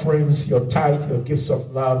your offerings, your tithe, your gifts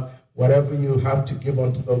of love, whatever you have to give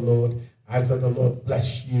unto the Lord. As the Lord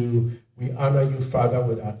bless you. We honor you, Father,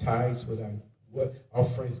 with our tithes, with our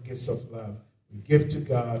offerings, gifts of love. We give to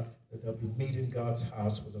God that there'll be meat in God's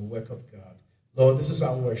house with the work of God. Lord, this is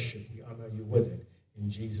our worship. We honor you with it. In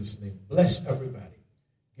Jesus' name. Bless everybody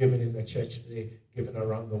given in the church today, given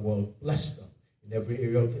around the world. Bless them in every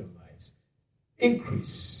area of their lives.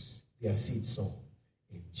 Increase their seed sown.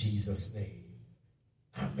 In Jesus' name.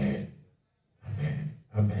 Amen. Amen.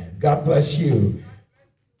 Amen. God bless you.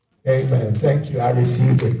 Amen. Thank you. I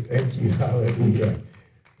received it. Thank you. Hallelujah.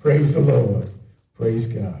 Praise the Lord. Praise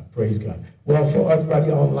God. Praise God. Well, for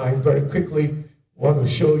everybody online, very quickly, I want to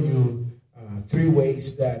show you 3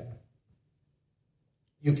 ways that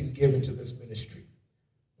you can give into this ministry.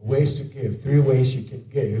 Ways to give. 3 ways you can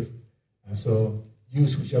give. And so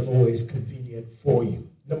use whichever way is convenient for you.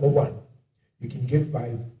 Number 1, you can give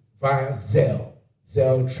via Zelle.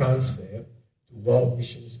 Zelle transfer to World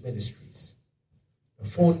Missions Ministries. The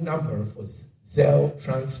phone number for Zelle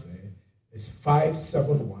transfer is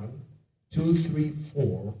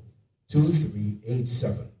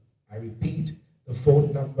 571-234-2387. I repeat, the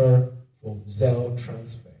phone number for Zelle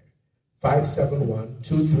transfer,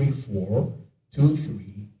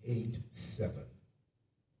 571-234-2387.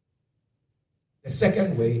 The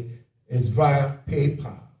second way is via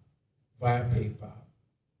PayPal.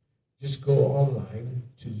 Just go online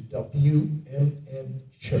to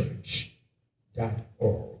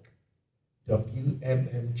wmmchurch.org.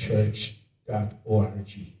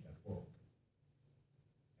 wmmchurch.org.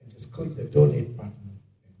 And just click the donate button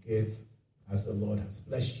and give as the Lord has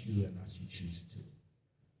blessed you and as you choose to.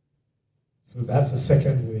 So that's the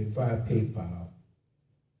second way, via PayPal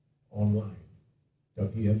online,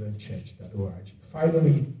 wmmchurch.org.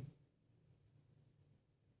 Finally,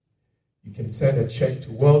 you can send a check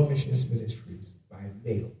to World Missions Ministries by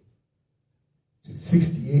mail to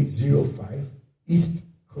 6805 East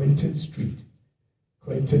Clinton Street,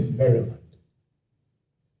 Clinton, Maryland,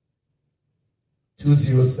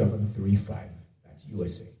 20735. That's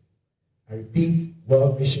USA. I repeat,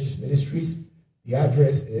 World Missions Ministries. The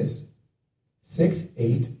address is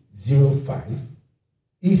 6805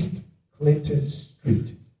 East Clinton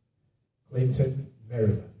Street, Clinton,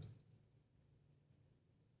 Maryland,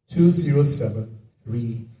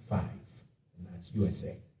 20735. And that's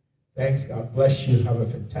USA. Thanks. God bless you. Have a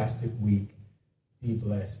fantastic week. Be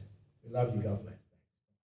blessed. We love you. God bless.